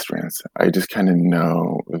into our strengths. I just kind of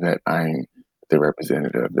know that I'm the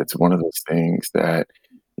representative. That's one of those things that,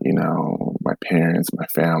 my parents, my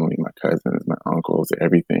family, my cousins, my uncles,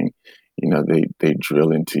 everything, they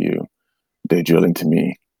drill into you. They drill into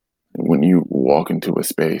me. When you walk into a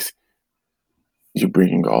space, you're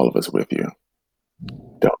bringing all of us with you.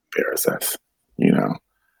 Don't embarrass us,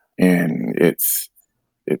 and it's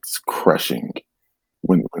crushing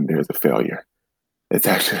when there's a failure. It's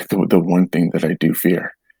actually the one thing that I do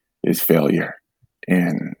fear is failure.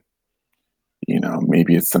 And,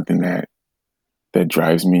 maybe it's something that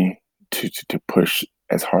drives me to push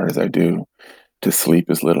as hard as I do, to sleep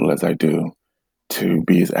as little as I do, to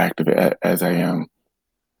be as active as I am.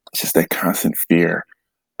 It's just that constant fear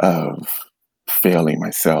of failing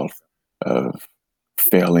myself, of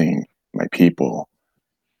failing my people.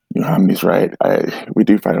 Hamni's right. We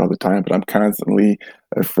do fight all the time, but I'm constantly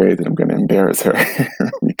afraid that I'm going to embarrass her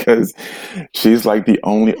because she's like the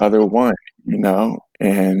only other one,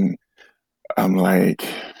 and I'm like,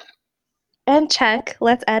 And check.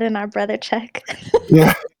 Let's add in our brother Check.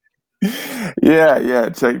 yeah, yeah.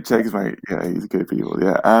 Check's he's good people.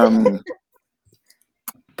 Yeah.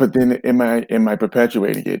 But then am I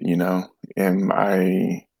perpetuating it? Am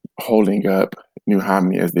I holding up New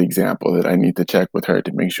Hamni as the example that I need to check with her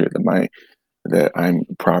to make sure that I'm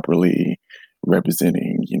properly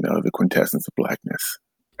representing, the quintessence of Blackness?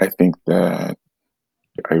 I think that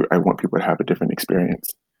I want people to have a different experience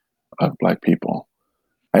of Black people.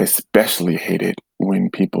 I especially hate it when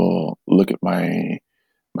people look at my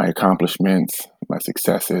accomplishments, my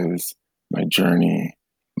successes, my journey,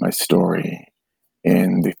 my story,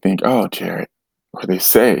 and they think, oh, Jared, or they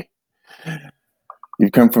say,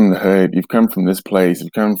 you've come from the hood, you've come from this place,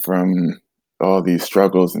 you've come from all these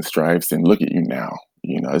struggles and strifes, and look at you now.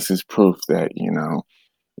 This is proof that,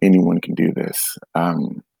 anyone can do this. I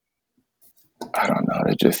don't know.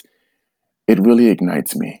 It really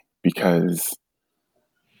ignites me because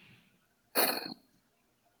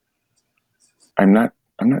I'm not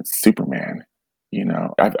Superman.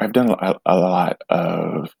 I've done a lot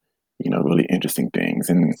of, really interesting things.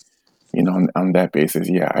 And, on that basis,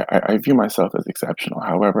 yeah, I view myself as exceptional.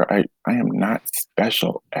 However, I am not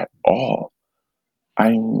special at all.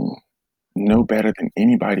 I'm no better than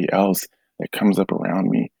anybody else that comes up around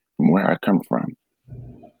me from where I come from.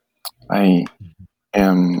 I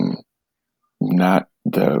am not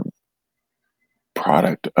the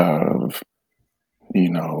product of,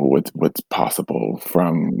 what's possible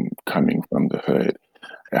from coming from the hood.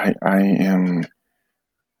 I am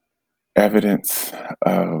evidence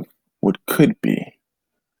of what could be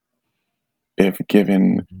if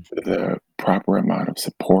given the proper amount of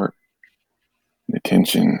support and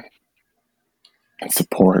attention and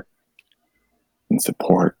support and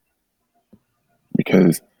support,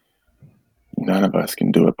 because none of us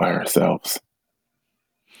can do it by ourselves.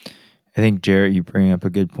 I think, Jarrett, you bring up a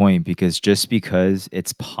good point, because just because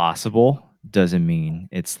it's possible doesn't mean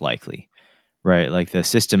it's likely, right? Like, the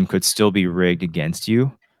system could still be rigged against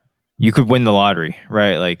you. You could win the lottery,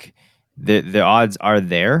 right? Like, the odds are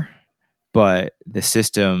there, but the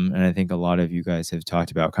system, and I think a lot of you guys have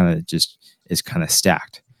talked about, kind of just is kind of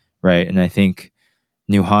stacked, right? And I think,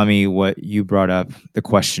 Nuhami, what you brought up, the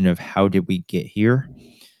question of how did we get here,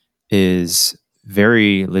 is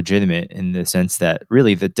very legitimate, in the sense that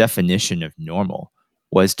really the definition of normal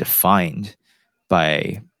was defined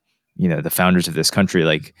by, the founders of this country,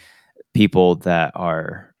 like people that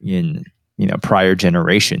are in, prior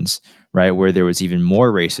generations, right, where there was even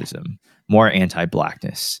more racism, more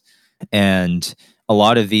anti-blackness, and a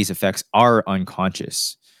lot of these effects are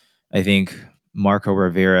unconscious. I think Marco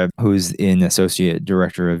Rivera, who's an associate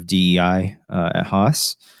director of DEI at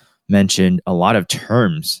Haas, mentioned a lot of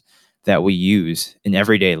terms that we use in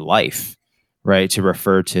everyday life, right, to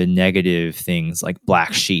refer to negative things like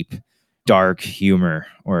black sheep, dark humor,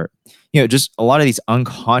 or, just a lot of these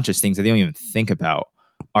unconscious things that they don't even think about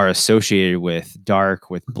are associated with dark,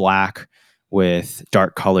 with black, with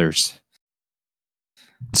dark colors.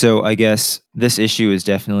 So I guess this issue is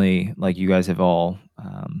definitely, like you guys have all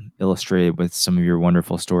illustrated with some of your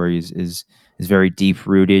wonderful stories, is very deep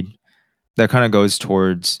rooted. That kind of goes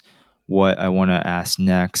towards what I want to ask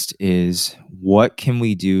next, is what can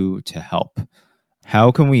we do to help?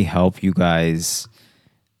 How can we help you guys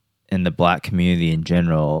and the Black community in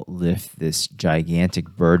general lift this gigantic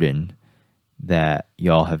burden that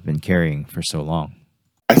y'all have been carrying for so long?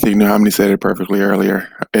 I think Nahamni said it perfectly earlier.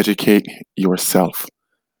 Educate yourself.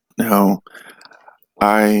 Now,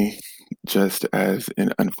 I, just as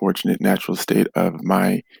an unfortunate natural state of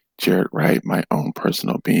my Jarrett Wright, my own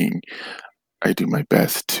personal being, I do my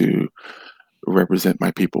best to represent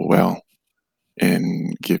my people well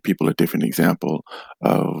and give people a different example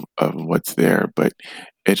of what's there. But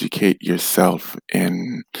educate yourself,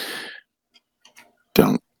 and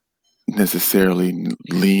don't necessarily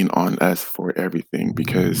lean on us for everything,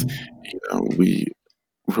 because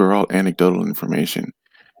we're all anecdotal information.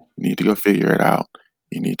 You need to go figure it out.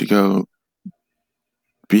 You need to go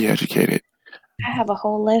be educated. I have a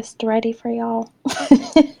whole list ready for y'all.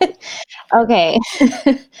 Okay.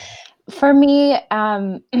 For me,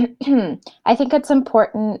 I think it's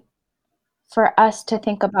important for us to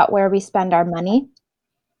think about where we spend our money,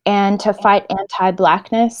 and to fight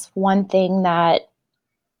anti-Blackness. One thing that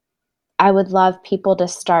I would love people to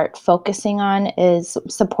start focusing on is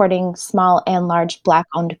supporting small and large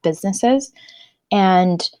Black-owned businesses.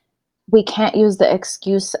 And we can't use the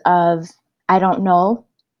excuse of, I don't know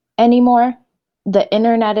anymore. The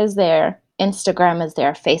internet is there, Instagram is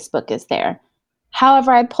there, Facebook is there.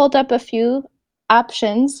 However, I pulled up a few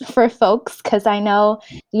options for folks, because I know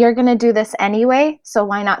you're going to do this anyway. So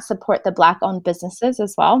why not support the Black-owned businesses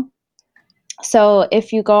as well? So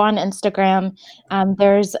if you go on Instagram,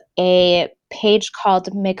 there's a page called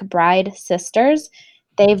McBride Sisters.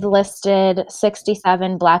 They've listed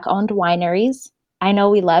 67 Black-owned wineries. I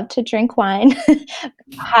know we love to drink wine.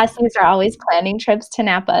 Huskies are always planning trips to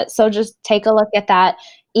Napa. So just take a look at that.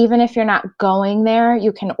 Even if you're not going there,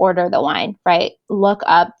 you can order the wine, right? Look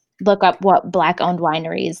up what Black-owned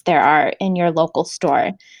wineries there are in your local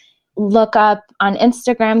store. Look up on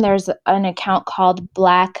Instagram, there's an account called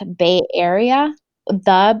Black Bay Area,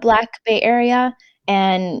 the Black Bay Area,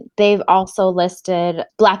 and they've also listed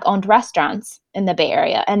Black-owned restaurants in the Bay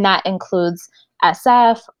Area, and that includes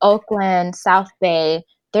SF, Oakland, South Bay.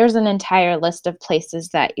 There's an entire list of places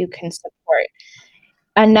that you can support.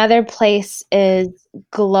 Another place is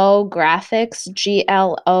Glow Graphics,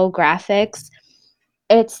 GLO Graphics.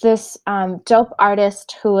 It's this dope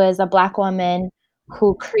artist who is a Black woman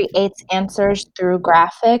who creates answers through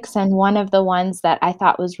graphics. And one of the ones that I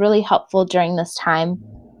thought was really helpful during this time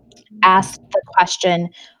asked the question,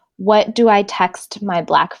 what do I text my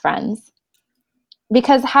Black friends?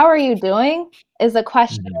 Because how are you doing is a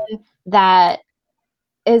question that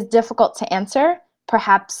is difficult to answer.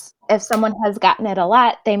 Perhaps if someone has gotten it a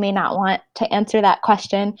lot, they may not want to answer that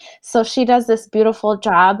question. So she does this beautiful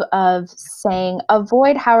job of saying,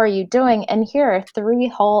 avoid how are you doing? And here are 3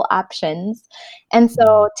 whole options. And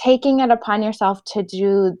so taking it upon yourself to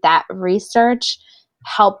do that research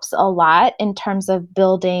helps a lot in terms of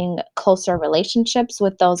building closer relationships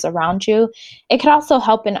with those around you. It could also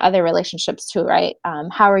help in other relationships too, right?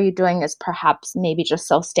 How are you doing is perhaps maybe just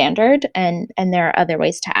so standard, and there are other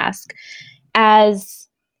ways to ask. As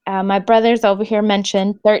my brothers over here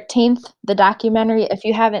mentioned, 13th, the documentary. If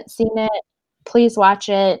you haven't seen it, please watch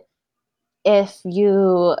it. If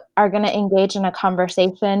you are going to engage in a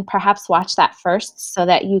conversation, perhaps watch that first so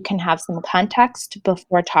that you can have some context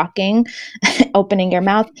before talking, opening your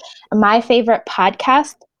mouth. My favorite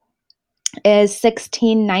podcast is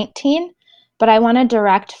 1619, but I want to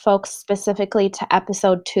direct folks specifically to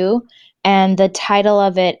episode 2. And the title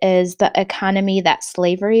of it is The Economy That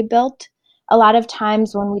Slavery Built. A lot of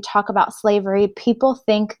times when we talk about slavery, people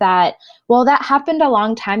think that, well, that happened a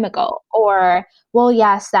long time ago, or, well,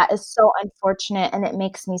 yes, that is so unfortunate and it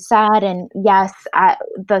makes me sad. And yes,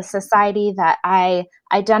 the society that I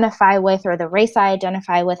identify with or the race I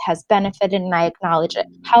identify with has benefited and I acknowledge it.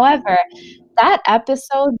 However, that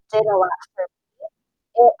episode did a lot for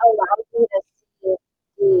me. It allowed me to see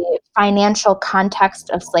the financial context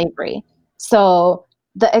of slavery. So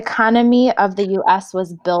the economy of the US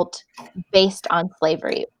was built based on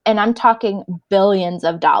slavery. And I'm talking billions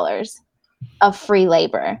of dollars of free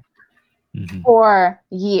labor for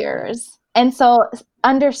years. And so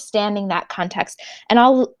understanding that context. And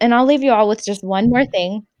I'll leave you all with just one more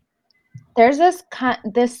thing. There's this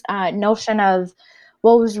notion of,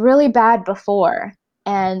 well, it was really bad before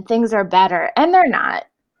and things are better, and they're not.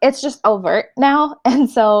 It's just overt now. And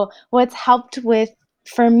so what's helped with,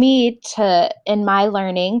 for me to, in my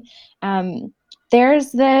learning,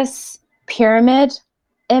 there's this pyramid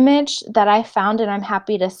image that I found, and I'm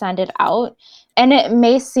happy to send it out. And it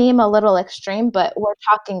may seem a little extreme, but we're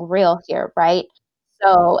talking real here, right?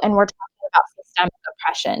 So, and we're talking about systemic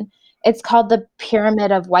oppression. It's called the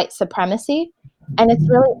Pyramid of White Supremacy. And it's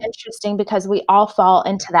really interesting because we all fall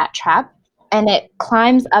into that trap. And it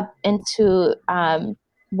climbs up into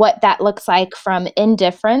what that looks like from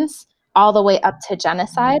indifference all the way up to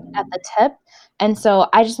genocide at the tip. And so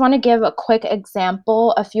I just want to give a quick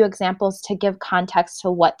example, a few examples to give context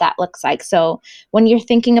to what that looks like. So when you're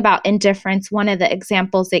thinking about indifference, one of the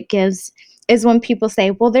examples it gives is when people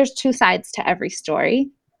say, well, there's 2 sides to every story.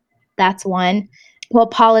 That's one. Well,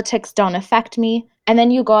 politics don't affect me. And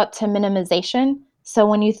then you go up to minimization. So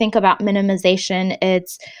when you think about minimization,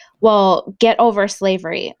 it's, well, get over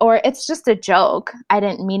slavery, or it's just a joke. I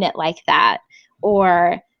didn't mean it like that.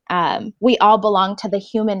 Or we all belong to the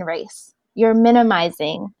human race. You're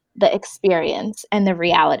minimizing the experience and the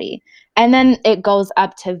reality. And then it goes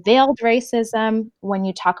up to veiled racism when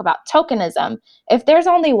you talk about tokenism. If there's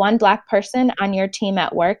only one Black person on your team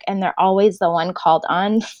at work and they're always the one called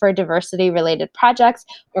on for diversity related projects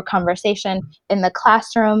or conversation in the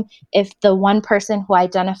classroom, if the one person who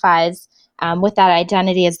identifies with that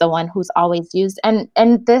identity is the one who's always used, and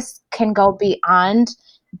this can go beyond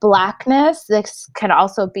Blackness. This could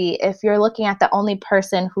also be if you're looking at the only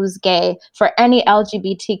person who's gay for any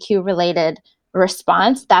LGBTQ related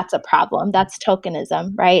response, that's a problem. That's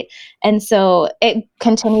tokenism, right? And so it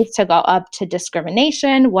continues to go up to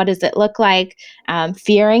discrimination. What does it look like?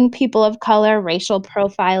 Fearing people of color, racial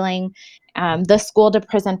profiling, the school to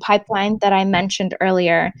prison pipeline that I mentioned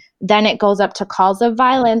earlier. Then it goes up to calls of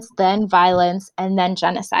violence, then violence, and then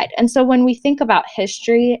genocide. And so when we think about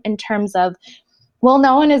history in terms of, well,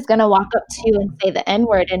 no one is going to walk up to you and say the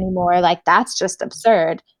N-word anymore. Like, that's just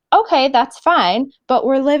absurd. Okay, that's fine. But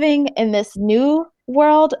we're living in this new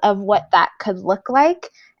world of what that could look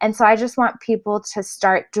like. And so I just want people to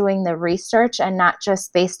start doing the research and not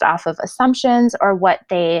just based off of assumptions or what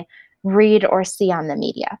they read or see on the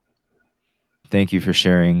media. Thank you for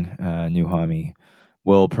sharing, Nuhami.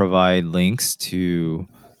 We'll provide links to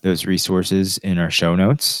those resources in our show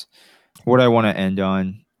notes. What I want to end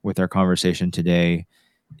on with our conversation today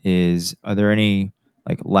is, are there any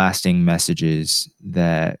lasting messages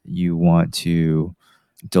that you want to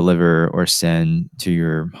deliver or send to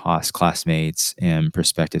your Haas classmates and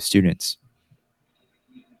prospective students?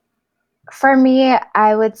 For me,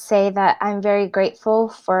 I would say that I'm very grateful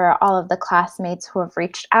for all of the classmates who have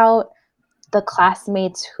reached out, the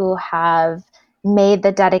classmates who have made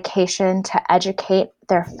the dedication to educate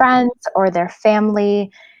their friends or their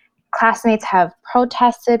family. Classmates have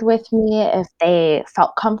protested with me if they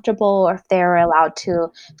felt comfortable or if they were allowed to.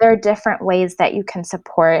 There are different ways that you can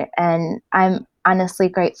support, and I'm honestly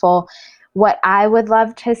grateful. What I would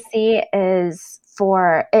love to see is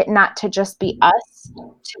for it not to just be us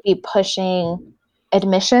to be pushing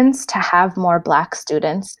admissions to have more Black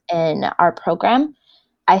students in our program.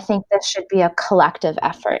 I think this should be a collective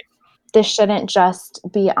effort. This shouldn't just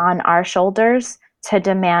be on our shoulders to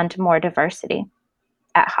demand more diversity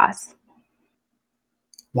at Haas.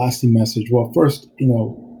 Lasting message. Well, first,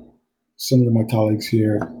 similar to my colleagues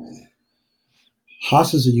here,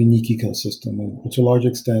 Haas is a unique ecosystem, and to a large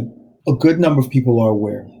extent, a good number of people are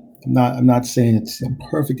aware. I'm not saying it's a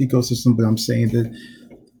perfect ecosystem, but I'm saying that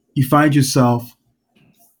you find yourself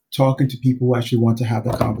talking to people who actually want to have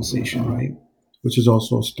that conversation, right? Which is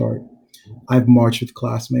also a start. I've marched with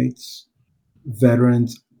classmates,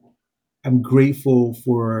 veterans. I'm grateful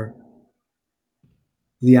for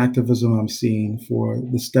the activism I'm seeing, for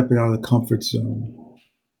the stepping out of the comfort zone.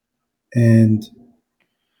 And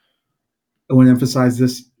I want to emphasize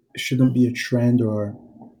this shouldn't be a trend or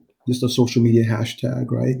just a social media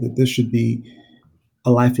hashtag, right? That this should be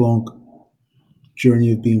a lifelong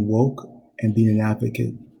journey of being woke and being an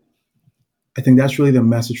advocate. I think that's really the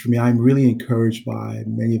message for me. I'm really encouraged by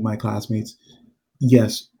many of my classmates.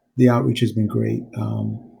 Yes, the outreach has been great,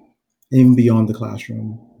 even beyond the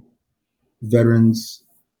classroom. Veterans,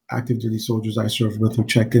 active duty soldiers I served with who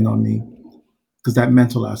checked in on me, because that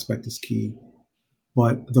mental aspect is key.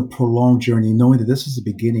 But the prolonged journey, knowing that this is the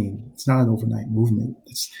beginning, it's not an overnight movement.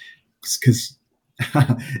 It's because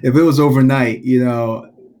if it was overnight, we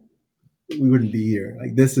wouldn't be here.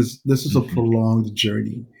 Like this is a prolonged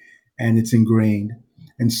journey, and it's ingrained.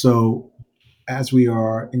 And so, as we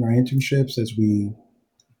are in our internships, as we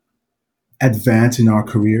advance in our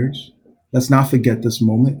careers, let's not forget this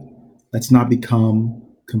moment. Let's not become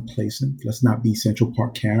complacent. Let's not be Central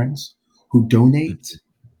Park Karens who donate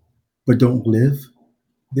but don't live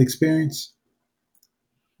the experience.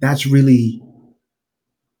 That's really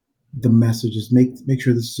the message, is make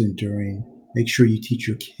sure this is enduring. Make sure you teach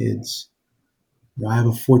your kids. I have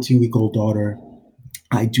a 14-week-old daughter.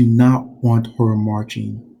 I do not want her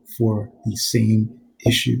marching for these same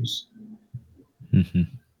issues.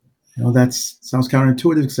 Mm-hmm. That sounds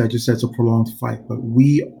counterintuitive because I just said it's a prolonged fight, but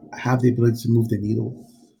we have the ability to move the needle.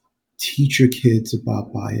 Teach your kids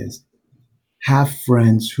about bias. Have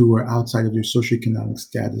friends who are outside of your socioeconomic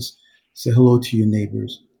status. Say hello to your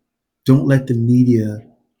neighbors. Don't let the media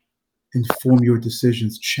inform your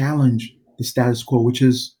decisions. Challenge the status quo, which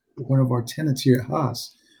is one of our tenets here at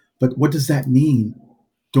Haas. But what does that mean?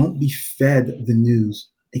 Don't be fed the news.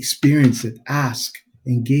 Experience it. Ask.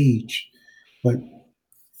 Engage. But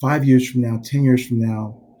 5 years from now, 10 years from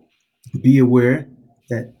now, be aware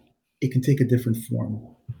that it can take a different form.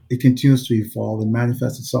 It continues to evolve and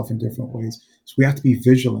manifest itself in different ways. So we have to be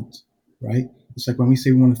vigilant, right? It's like when we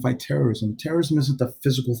say we want to fight terrorism. Terrorism isn't a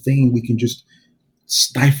physical thing we can just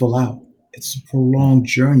stifle out. It's a prolonged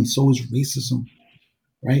journey. So is racism,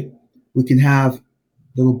 right? We can have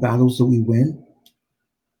little battles that we win,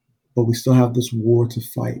 but we still have this war to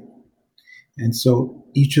fight. And so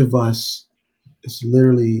each of us is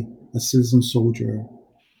literally a citizen soldier,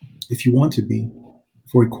 if you want to be,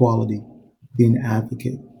 for equality, be an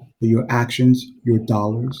advocate for your actions, your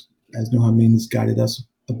dollars, as Nohamin has guided us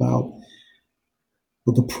about.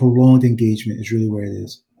 But the prolonged engagement is really where it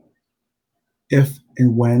is. If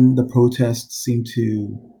and when the protests seem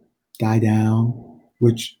to die down,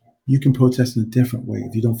 which you can protest in a different way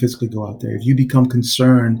if you don't physically go out there. If you become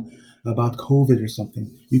concerned about COVID or something,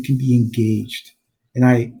 you can be engaged. And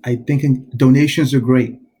I think donations are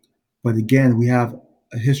great, but again, we have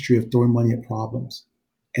a history of throwing money at problems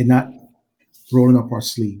and not rolling up our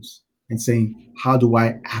sleeves and saying, how do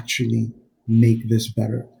I actually make this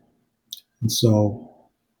better? And so,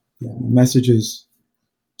 the message is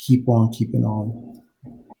keep on keeping on.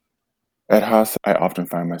 At Haas, I often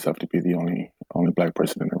find myself to be the only Black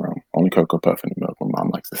person in the room, only Cocoa Puff in the milk, my mom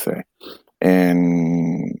likes to say.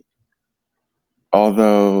 And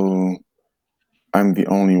although I'm the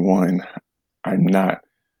only one, I'm not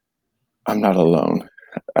alone.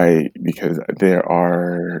 Because there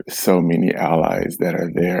are so many allies that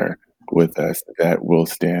are there with us, that will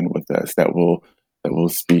stand with us, that will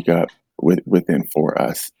speak up within for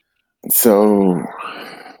us. So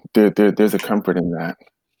there's a comfort in that.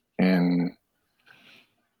 And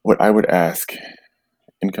what I would ask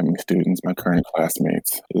incoming students, my current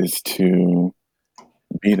classmates, is to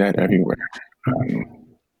be that everywhere.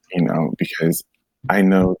 Because I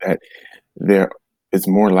know that it's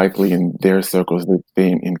more likely in their circles that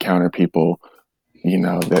they encounter people,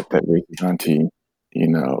 that racist auntie,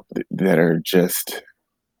 that are just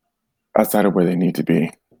outside of where they need to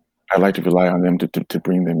be. I like to rely on them to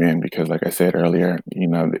bring them in because, like I said earlier,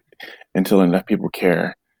 until enough people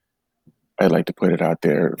care I'd like to put it out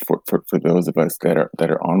there for those of us that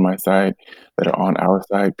are on my side, that are on our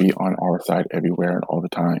side, be on our side everywhere and all the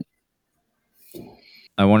time.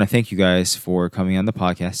 I want to thank you guys for coming on the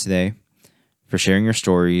podcast today, for sharing your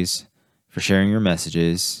stories, for sharing your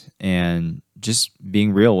messages, and just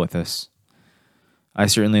being real with us. I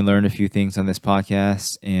certainly learned a few things on this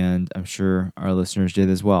podcast, and I'm sure our listeners did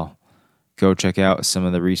as well. Go check out some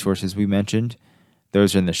of the resources we mentioned.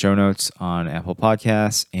 Those are in the show notes on Apple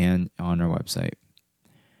Podcasts and on our website.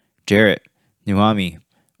 Jarrett, Nuhami,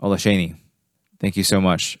 Olasheni, thank you so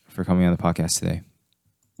much for coming on the podcast today.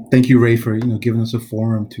 Thank you, Ray, for giving us a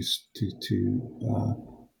forum to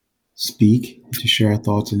speak, to share our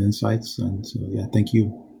thoughts and insights. And so, yeah, thank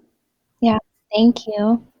you. Yeah, thank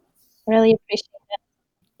you. Really appreciate it.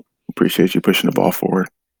 Appreciate you pushing the ball forward.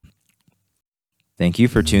 Thank you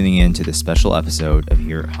for tuning in to this special episode of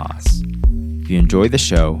Here at Haas. If you enjoyed the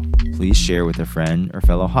show, please share with a friend or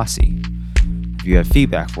fellow Haasie. If you have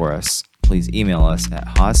feedback for us, please email us at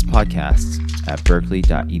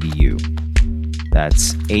haaspodcasts@berkeley.edu.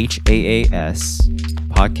 That's HAAS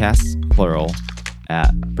podcasts plural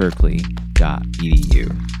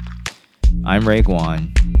 @berkeley.edu. I'm Ray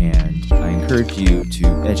Guan, and I encourage you to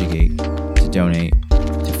educate, to donate,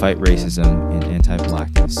 to fight racism and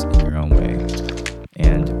anti-blackness in your own way.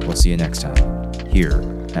 And we'll see you next time here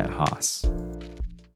at Haas.